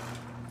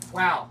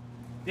 Wow.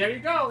 There you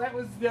go. That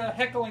was the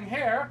heckling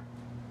hair.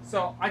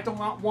 So I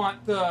don't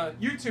want the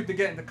YouTube to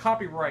get into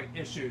copyright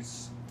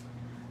issues.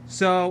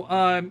 So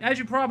as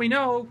you probably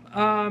know,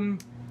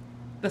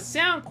 the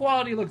sound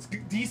quality looks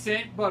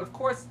decent, but of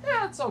course,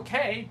 yeah, it's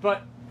okay.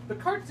 But the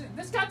cartoon,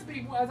 this got to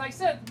be, as I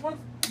said, one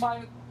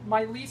of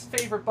my least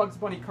favorite Bugs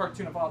Bunny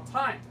cartoon of all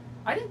time.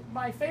 I think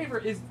my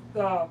favorite is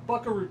the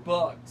Buckaroo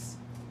Bugs,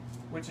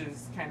 which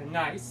is kind of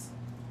nice.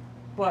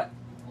 But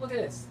look at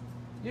this.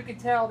 You can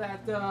tell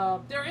that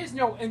there is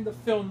no end of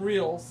film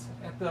reels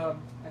at the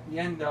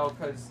end though,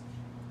 because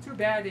too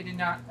bad they did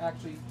not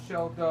actually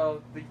show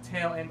the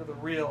tail end of the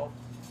reel.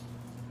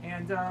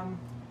 And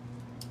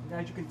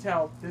as you can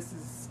tell, this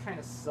is kind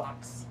of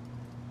sucks.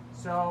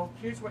 So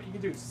here's what you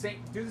can do: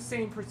 do the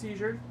same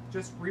procedure.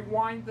 Just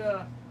rewind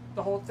the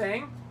whole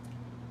thing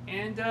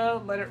and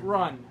let it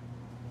run.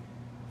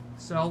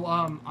 So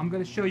I'm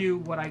going to show you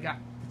what I got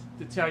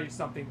to tell you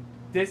something.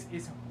 This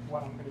is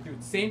what I'm going to do.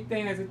 Same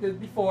thing as it did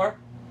before.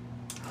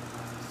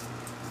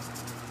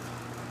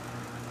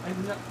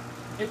 And no,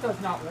 it does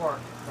not work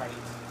right.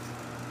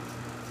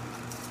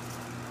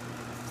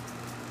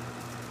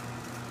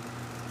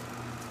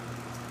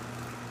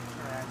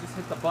 Alright, just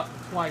hit the button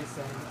twice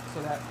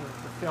so that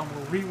the film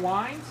will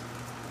rewind.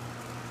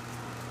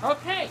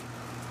 Okay,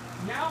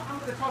 now I'm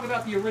going to talk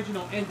about the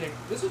original ending.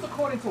 This is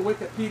according to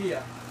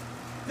Wikipedia.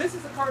 This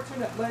is a cartoon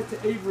that led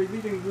to Avery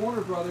leaving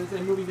Warner Brothers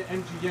and moving to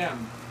MGM.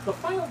 The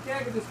final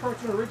gag of this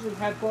cartoon originally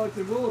had Bugs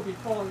and Willoughby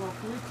falling off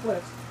 3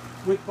 cliffs,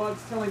 with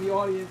Bugs telling the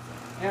audience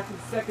after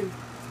the second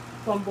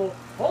fumble,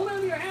 "Hold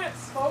on to your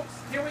hats, folks,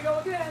 here we go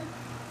again,"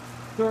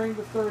 during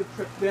the 3rd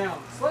trip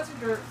down.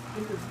 Schlesinger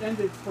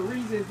ended for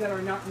reasons that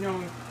are not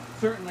known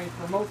certainly.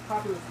 For most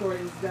popular story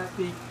is that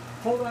the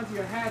 "hold on to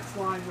your hats"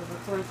 line was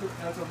referred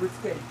to as a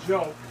risque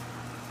joke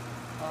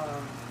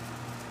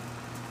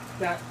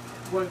that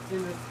was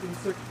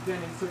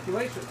then in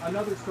circulation.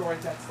 Another story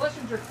is that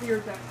Schlesinger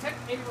feared that Tex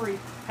Avery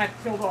had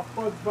killed off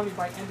Bugs Bunny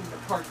by ending the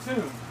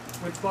cartoon,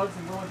 with Bugs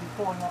and Willoughby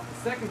falling off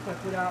the second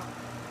cliff without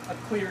a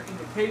clear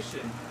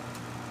indication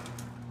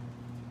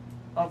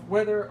of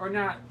whether or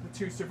not the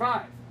two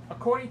survived.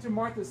 According to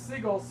Martha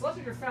Siegel,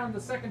 Schlesinger found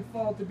the second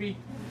fall to be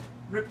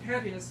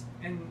repetitious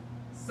and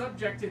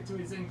subjected to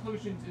his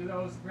inclusion to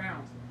those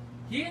grounds.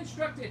 He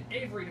instructed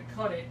Avery to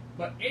cut it,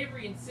 but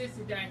Avery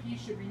insisted that he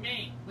should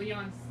remain.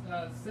 Leon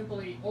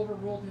simply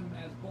overruled him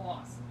as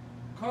boss.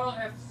 Carl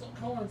F.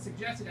 Cohen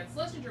suggested that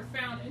Schlesinger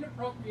found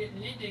inappropriate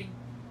an ending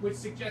which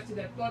suggested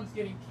that Bugs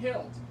getting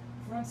killed.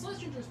 From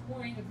Schlesinger's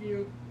point of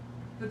view,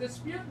 the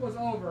dispute was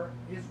over,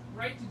 his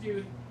right to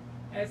do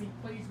as he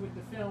pleased with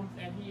the film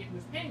that he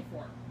was paying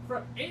for.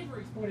 From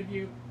Avery's point of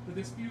view, the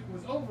dispute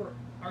was over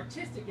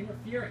artistic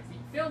interference.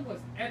 The film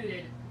was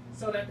edited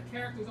so that the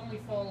characters only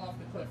fall off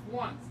the cliff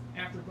once.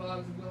 After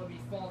Bugs and Willoughby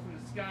fall through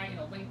the sky in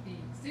a lengthy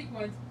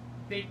sequence,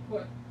 they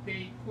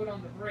put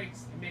on the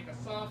brakes and make a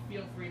soft,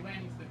 feel-free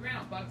landing to the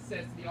ground. Bugs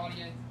says to the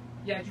audience,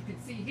 "Yeah, as you can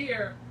see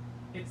here,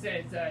 it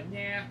says,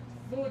 nah,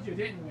 fooled you,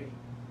 didn't we?"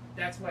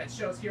 That's what it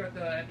shows here at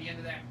the end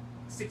of that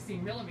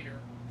 16mm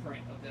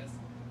print of this.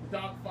 The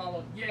dog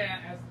followed, "Yeah,"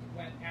 as it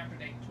went after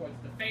they towards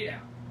the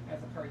fade-out, as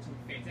the cartoon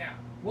fades out.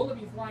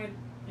 Willoughby's line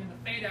in the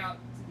fade-out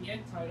to the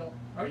end title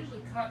are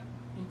usually cut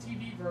in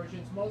TV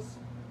versions,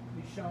 mostly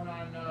shown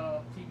on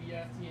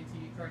TBS,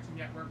 TNT, Cartoon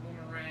Network,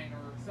 Boomerang,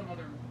 or some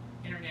other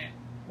internet,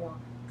 or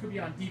could be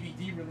on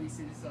DVD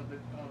releases of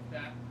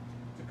that,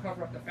 to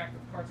cover up the fact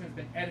that the cartoon has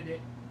been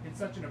edited in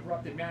such an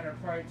abrupted manner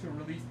prior to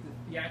release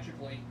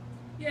theatrically.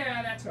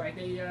 Yeah, that's right.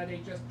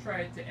 They just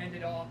tried to end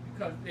it off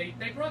because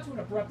they brought to an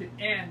abrupted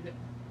end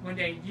when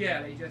they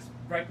just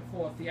right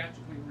before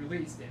theatrically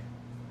released it.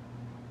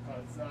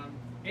 Because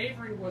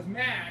Avery was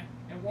mad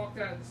and walked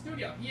out of the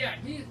studio. Yeah,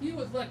 he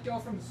was let go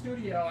from the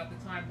studio at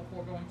the time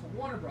before going to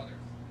Warner Brothers.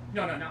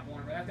 No, not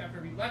Warner Brothers.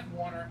 After he left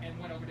Warner and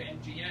went over to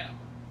MGM.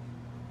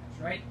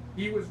 That's right.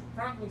 He was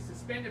promptly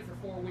suspended for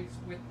 4 weeks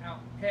without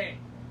pay.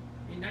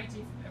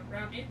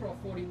 Around April of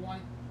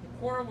 41, the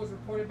quarrel was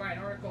reported by an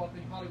article of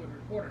the Hollywood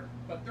Reporter.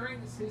 But during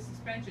his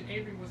suspension,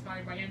 Avery was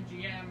hired by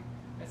MGM.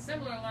 A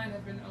similar line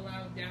has been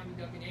allowed down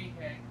to Duck and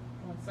Aheg,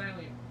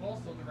 coincidentally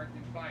also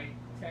directed by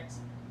Tex,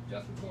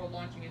 just before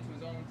launching into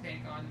his own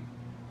take on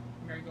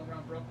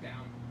Merry-Go-Round Broke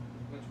Down,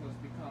 which was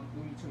become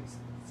Looney Tunes'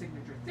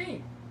 signature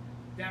theme.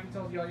 Daffy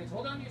tells the audience,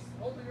 hold on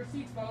your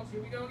seats, folks,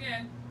 here we go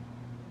again.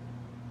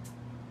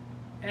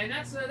 And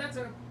that's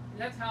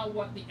how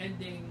what the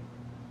ending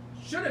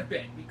should have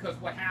been, because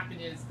what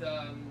happened is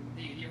the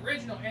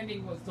original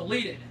ending was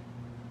deleted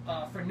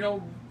for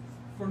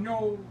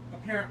no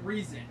apparent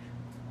reason.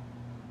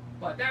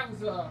 But that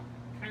was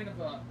kind of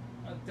a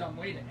dumb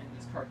way to end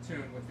this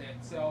cartoon with it.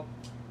 So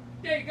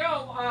there you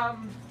go.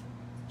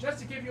 Just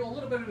to give you a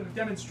little bit of a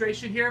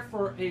demonstration here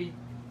for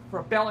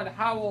Bell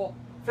Howell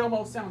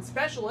Filmosound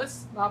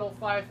Specialist, Model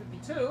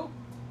 552.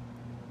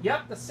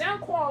 Yep, the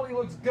sound quality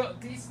looks good.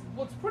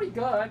 Looks pretty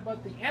good,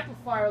 but the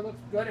amplifier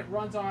looks good. It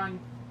runs on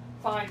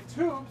 5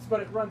 tubes,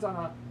 but it runs on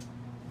a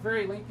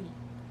very lengthy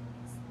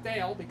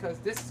scale because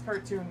this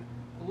cartoon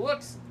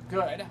looks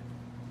good.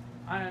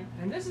 And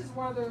this is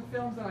one of the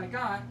films that I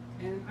got,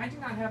 and I do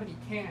not have any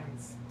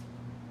cans.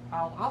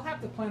 I'll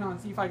have to plan on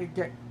see if I could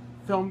get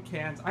film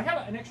cans. I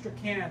have an extra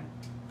can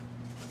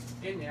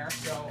in there,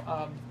 so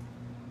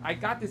I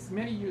got this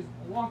many years,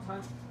 a long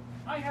time.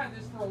 I had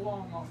this for a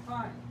long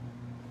time.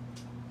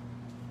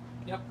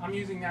 Yep, I'm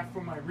using that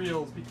for my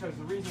reels because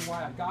the reason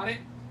why I got it,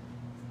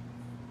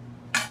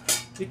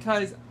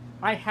 because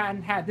I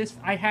hadn't had this,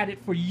 I had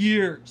it for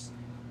years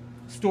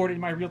stored in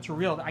my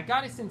reel-to-reel. I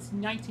got it since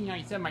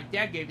 1997. My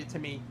dad gave it to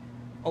me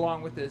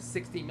along with the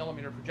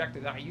 16mm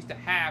projector that I used to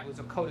have. It was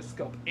a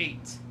Kodascope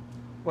 8.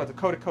 Well, the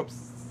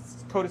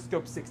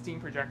Kodascope 16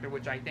 projector,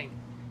 which I think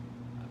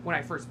when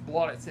I first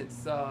bought it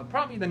since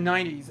probably the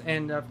 90s,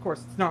 and of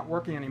course it's not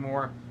working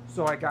anymore,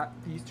 so I got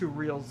these 2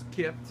 reels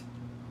kipped.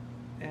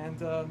 And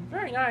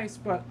very nice,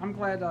 but I'm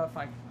glad if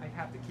I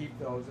have to keep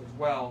those as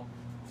well.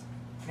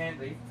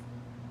 Handy.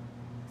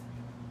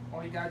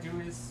 All you gotta do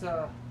is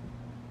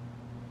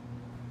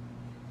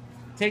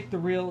take the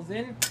reels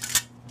in,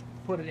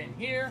 put it in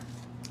here,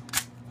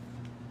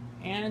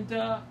 and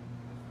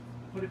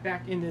put it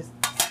back in this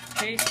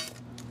case,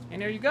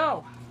 and there you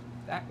go.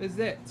 That is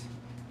it.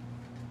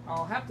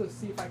 I'll have to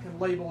see if I can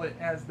label it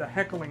as the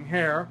heckling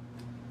hair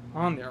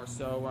on there,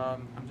 so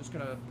I'm just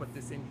gonna put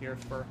this in here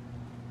for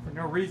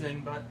no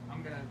reason, but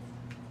I'm gonna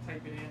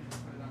type it in and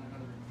put it on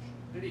another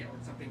video or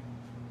something.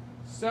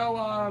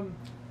 So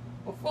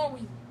before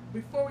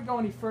we go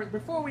any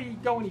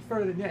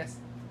further than this,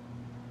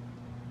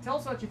 tell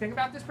us what you think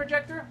about this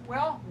projector.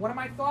 Well, what are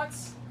my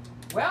thoughts?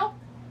 Well,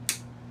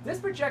 this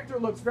projector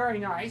looks very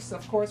nice.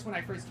 Of course, when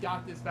I first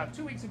got this about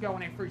 2 weeks ago,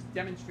 when I first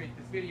demonstrated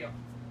this video,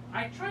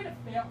 I tried to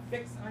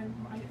fix.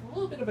 A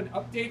little bit of an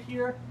update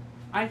here.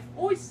 I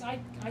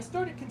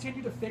started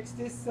continue to fix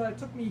this. It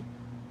took me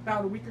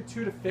about a week or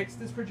 2 to fix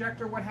this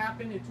projector. What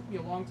happened? It took me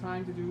a long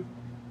time to do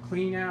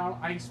clean out.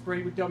 I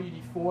sprayed with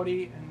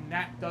WD-40, and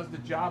that does the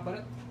job, but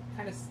it's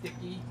kind of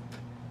sticky.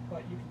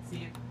 But you can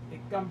see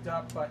it gummed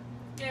up, but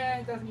yeah,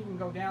 it doesn't even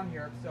go down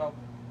here. So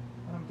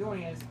what I'm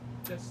doing is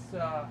just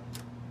so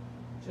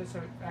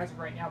as of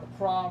right now, the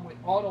problem with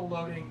auto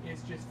loading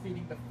is just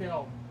feeding the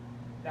film.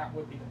 That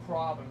would be the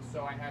problem.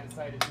 So I had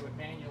decided to do it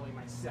manually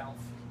myself,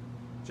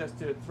 just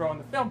to throw in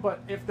the film.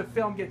 But if the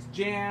film gets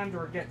jammed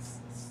or gets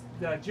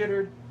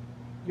jittered,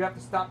 you have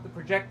to stop the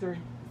projector.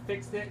 You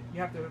fixed it.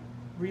 You have to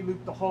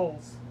re-loop the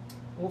holes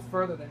a little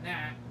further than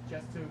that,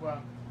 just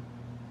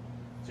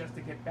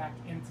to get back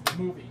into the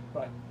movie.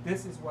 But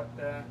this is what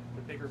the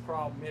bigger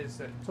problem is.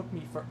 That it took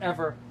me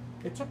forever.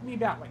 It took me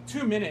about like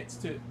 2 minutes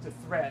to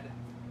thread.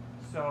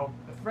 So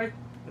the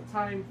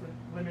time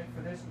limit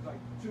for this was like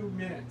 2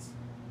 minutes.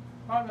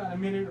 Probably about a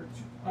minute or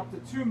up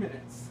to 2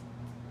 minutes.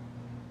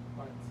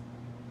 But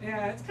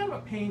yeah, it's kind of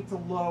a pain to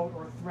load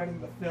or threading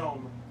the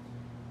film.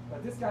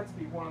 But this got to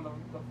be one of the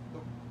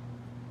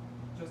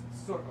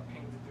just sort of a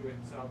pain to do it.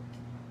 So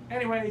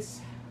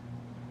anyways,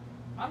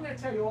 I'm going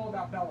to tell you all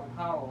about Bell &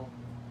 Howell.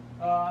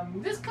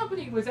 This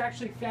company was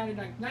actually founded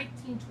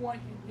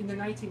in the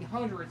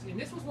 1900s, and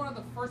this was one of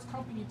the first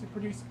companies to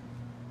produce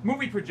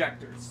movie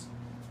projectors.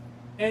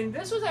 And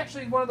this was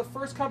actually one of the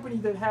first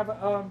companies that have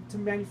to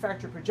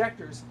manufacture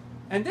projectors.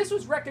 And this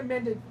was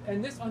recommended,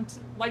 and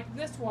like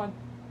this one,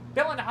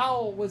 Bell &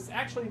 Howell was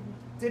actually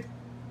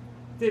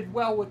did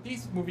well with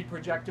these movie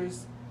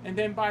projectors. And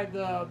then by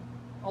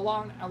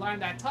along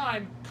that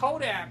time,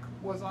 Kodak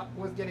was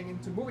getting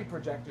into movie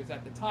projectors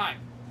at the time.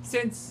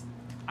 Since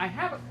I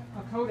have a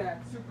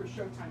Kodak Super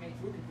Showtime 8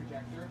 movie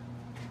projector,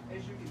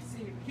 as you can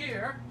see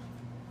here.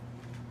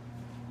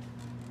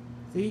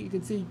 See, you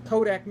can see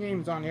Kodak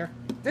names on here.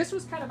 This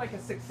was kind of like a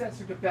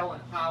successor to Bell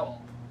 &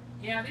 Howell.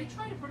 Yeah, they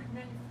tried to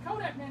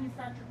Kodak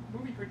manufactured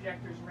movie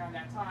projectors around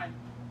that time,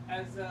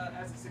 as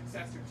a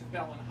successor to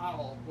Bell and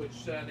Howell,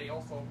 which they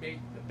also made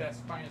the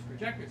best, finest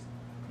projectors.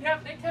 Yeah,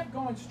 they kept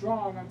going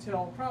strong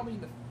until probably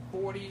the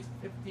 40s,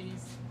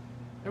 50s,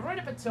 and right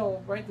up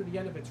until right to the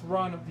end of its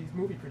run of these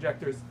movie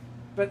projectors.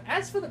 But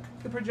as for the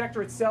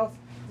projector itself,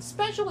 the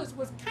Specialist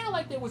was kind of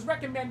like it was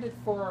recommended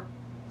for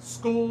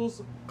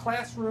schools,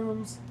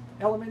 classrooms,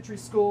 elementary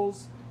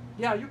schools.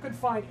 Yeah, you could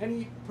find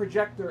any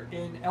projector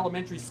in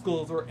elementary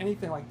schools or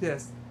anything like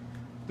this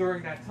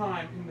during that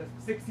time in the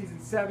 60s and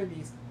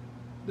 70s.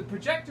 The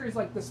projectors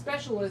like the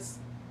Specialist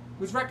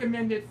was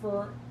recommended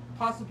for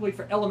possibly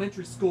for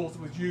elementary schools.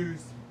 It was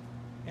used,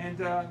 and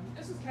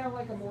this is kind of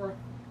like a more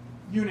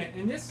unit.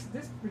 And this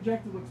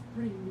projector looks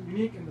pretty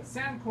unique in the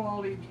sound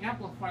quality. The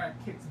amplifier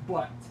kicks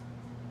butt,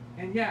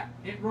 and yeah,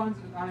 it runs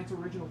on its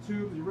original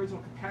tube. The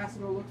original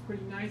capacitor looks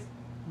pretty nice.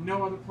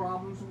 No other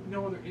problems,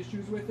 no other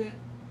issues with it.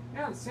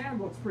 Yeah, the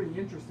sound looks pretty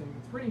interesting.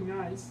 It's pretty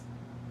nice,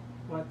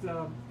 but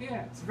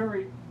yeah, it's a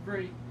very,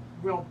 very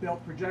well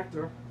built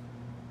projector.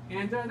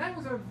 And that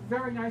was a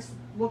very nice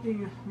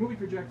looking movie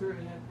projector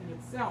in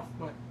itself,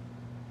 but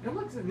it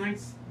looks a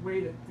nice way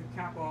to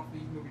cap off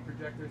these movie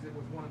projectors. It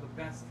was one of the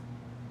best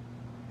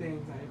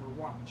things I ever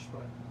watched.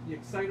 But the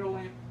exciter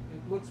lamp,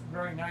 it looks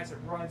very nice. It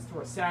runs to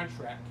a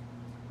soundtrack.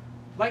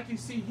 Like you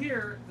see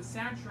here, the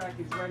soundtrack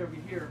is right over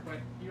here, but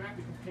you have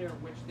to compare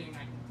which thing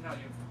I can tell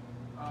you.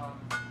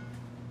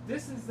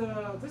 This is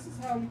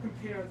how you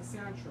compare the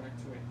soundtrack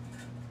to it.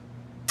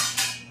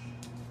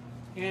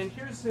 And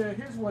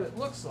here's what it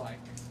looks like.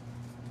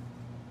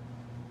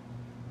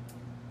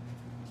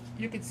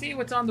 You can see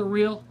what's on the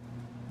reel.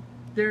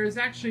 There's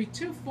actually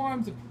two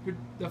forms of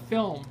the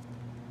film.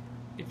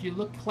 If you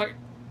look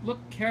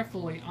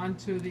carefully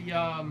onto the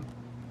all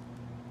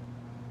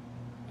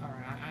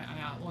right,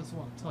 I also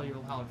want to tell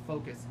you how it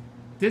focused.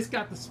 This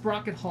got the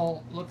sprocket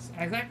hole, looks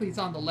exactly, it's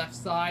on the left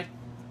side,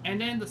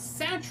 and then the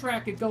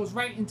soundtrack, it goes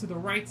right into the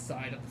right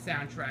side of the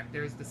soundtrack.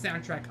 There's the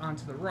soundtrack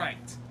onto the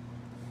right,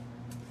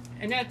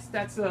 and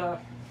that's a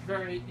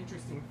very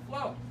interesting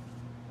flow.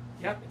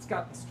 Yep, it's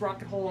got the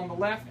sprocket hole on the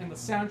left, and the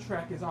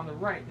soundtrack is on the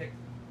right. That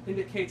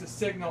indicates a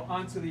signal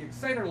onto the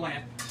exciter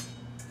lamp.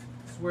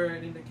 It's where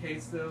it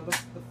indicates the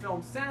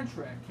film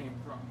soundtrack came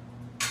from.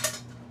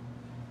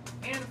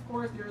 And of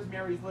course, there's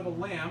Mary's Little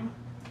Lamb.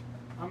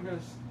 I'm going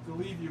to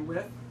leave you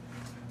with.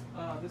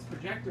 This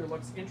projector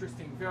looks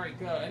interesting, very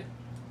good.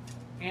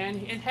 And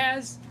it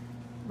has,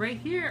 right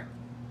here,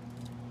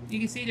 you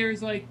can see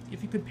there's like,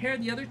 if you compare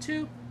the other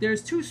two,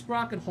 there's two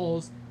sprocket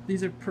holes.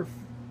 These are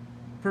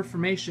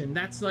perforation.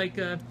 That's like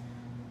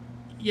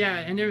yeah,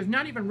 and there's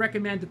not even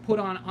recommend to put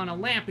on a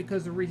lamp,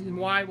 because the reason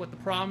why, what the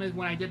problem is,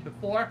 when I did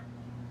before,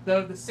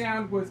 the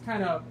sound was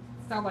kind of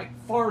sound like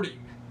farting.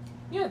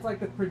 Yeah, it's like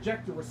the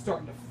projector was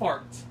starting to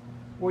fart,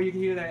 or you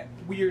can hear that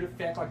weird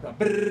effect like the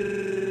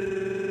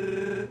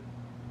brrrr,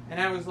 and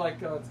that was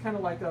like it's kind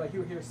of like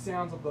you hear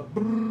sounds of the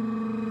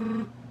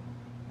brrrr.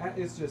 That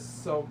is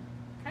just so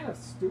kind of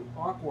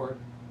awkward.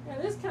 Yeah,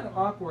 it is kind of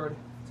awkward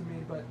to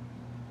me, but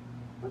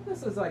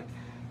this is like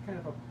kind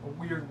of a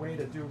weird way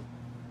to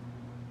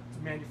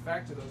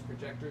manufacture those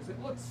projectors.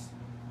 It looks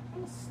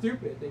kind of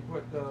stupid. They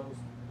put those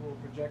little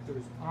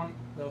projectors on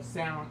the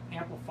sound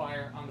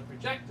amplifier on the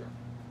projector.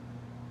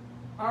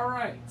 All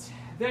right,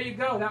 there you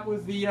go. That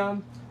was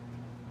the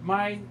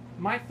my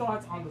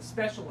thoughts on the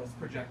Specialist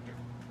projector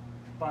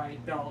by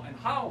Bell and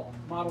Howell,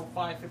 model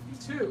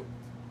 552.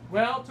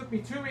 Well, it took me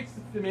 2 weeks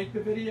to make the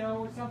video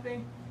or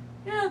something.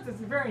 Yeah, it's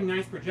a very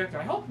nice projector.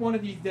 I hope one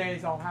of these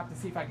days I'll have to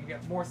see if I can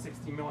get more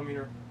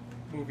 60mm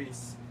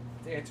movies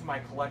to add to my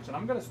collection.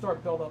 I'm going to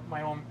start build up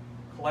my own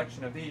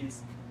collection of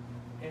these,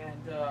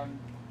 and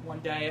one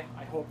day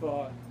I hope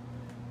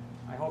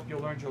you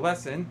learned your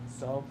lesson.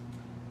 So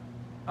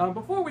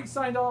before we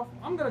sign off,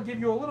 I'm going to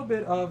give you a little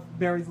bit of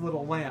Mary's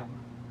Little Lamb.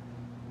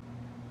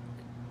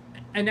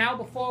 And now,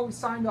 before we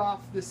sign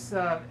off this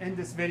end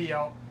this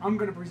video, I'm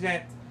going to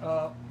present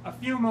a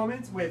few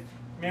moments with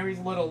Mary's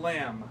Little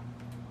Lamb.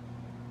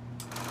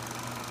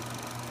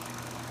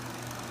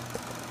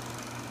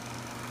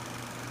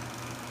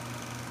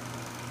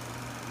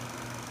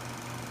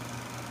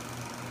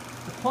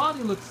 The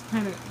quality looks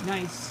kind of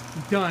nice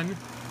done.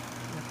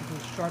 Have to do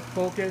a sharp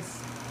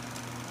focus.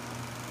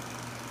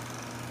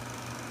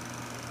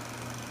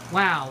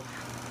 Wow.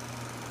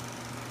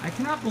 I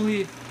cannot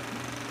believe.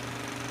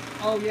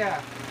 Oh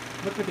yeah,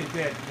 look what they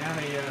did. Now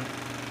they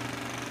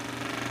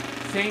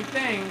same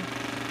thing.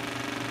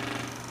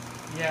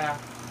 Yeah,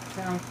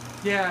 sound.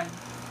 Yeah,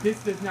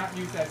 this does not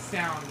use that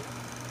sound.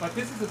 But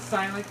this is a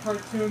silent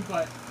cartoon,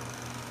 but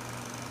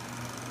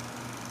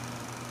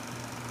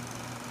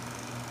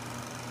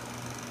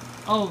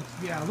oh,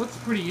 yeah, it looks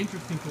pretty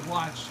interesting to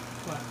watch,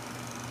 but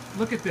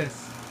look at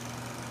this.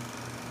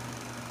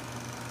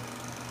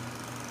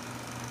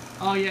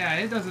 Oh yeah,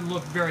 it doesn't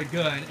look very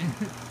good.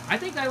 I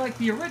think I like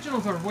the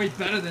originals are way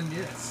better than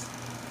this.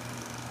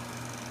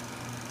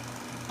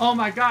 Oh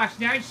my gosh,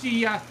 now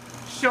she's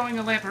showing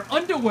a lamp her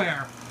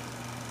underwear.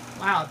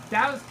 Wow,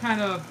 that was kind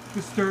of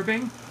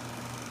disturbing.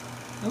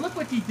 And look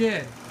what he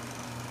did.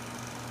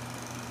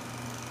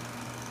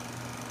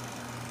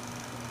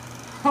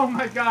 Oh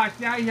my gosh,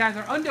 now he has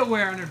her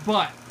underwear on her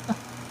butt.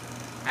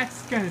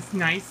 That's kind of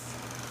nice.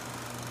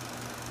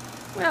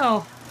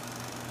 Well,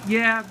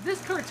 yeah,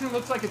 this cartoon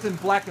looks like it's in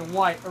black and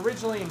white,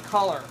 originally in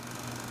color.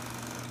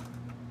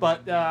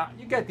 But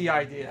you get the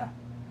idea.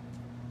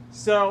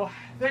 So,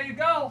 there you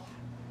go.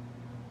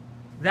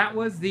 That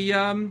was the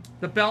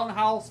Bell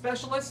Howell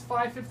Specialist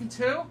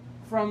 552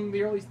 from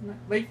the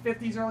late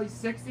 50s, early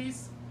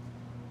 60s.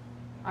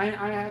 I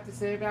have to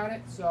say about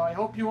it. So I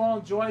hope you all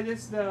enjoy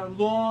this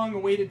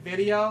long-awaited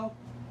video.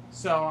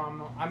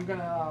 So I'm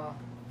gonna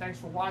thanks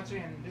for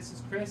watching, and this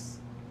is Chris,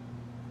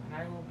 and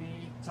I will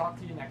be talk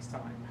to you next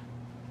time.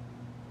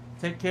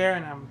 Take care,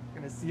 and I'm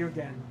gonna see you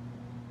again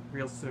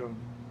real soon.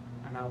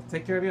 And I'll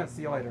take care of you and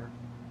see you later.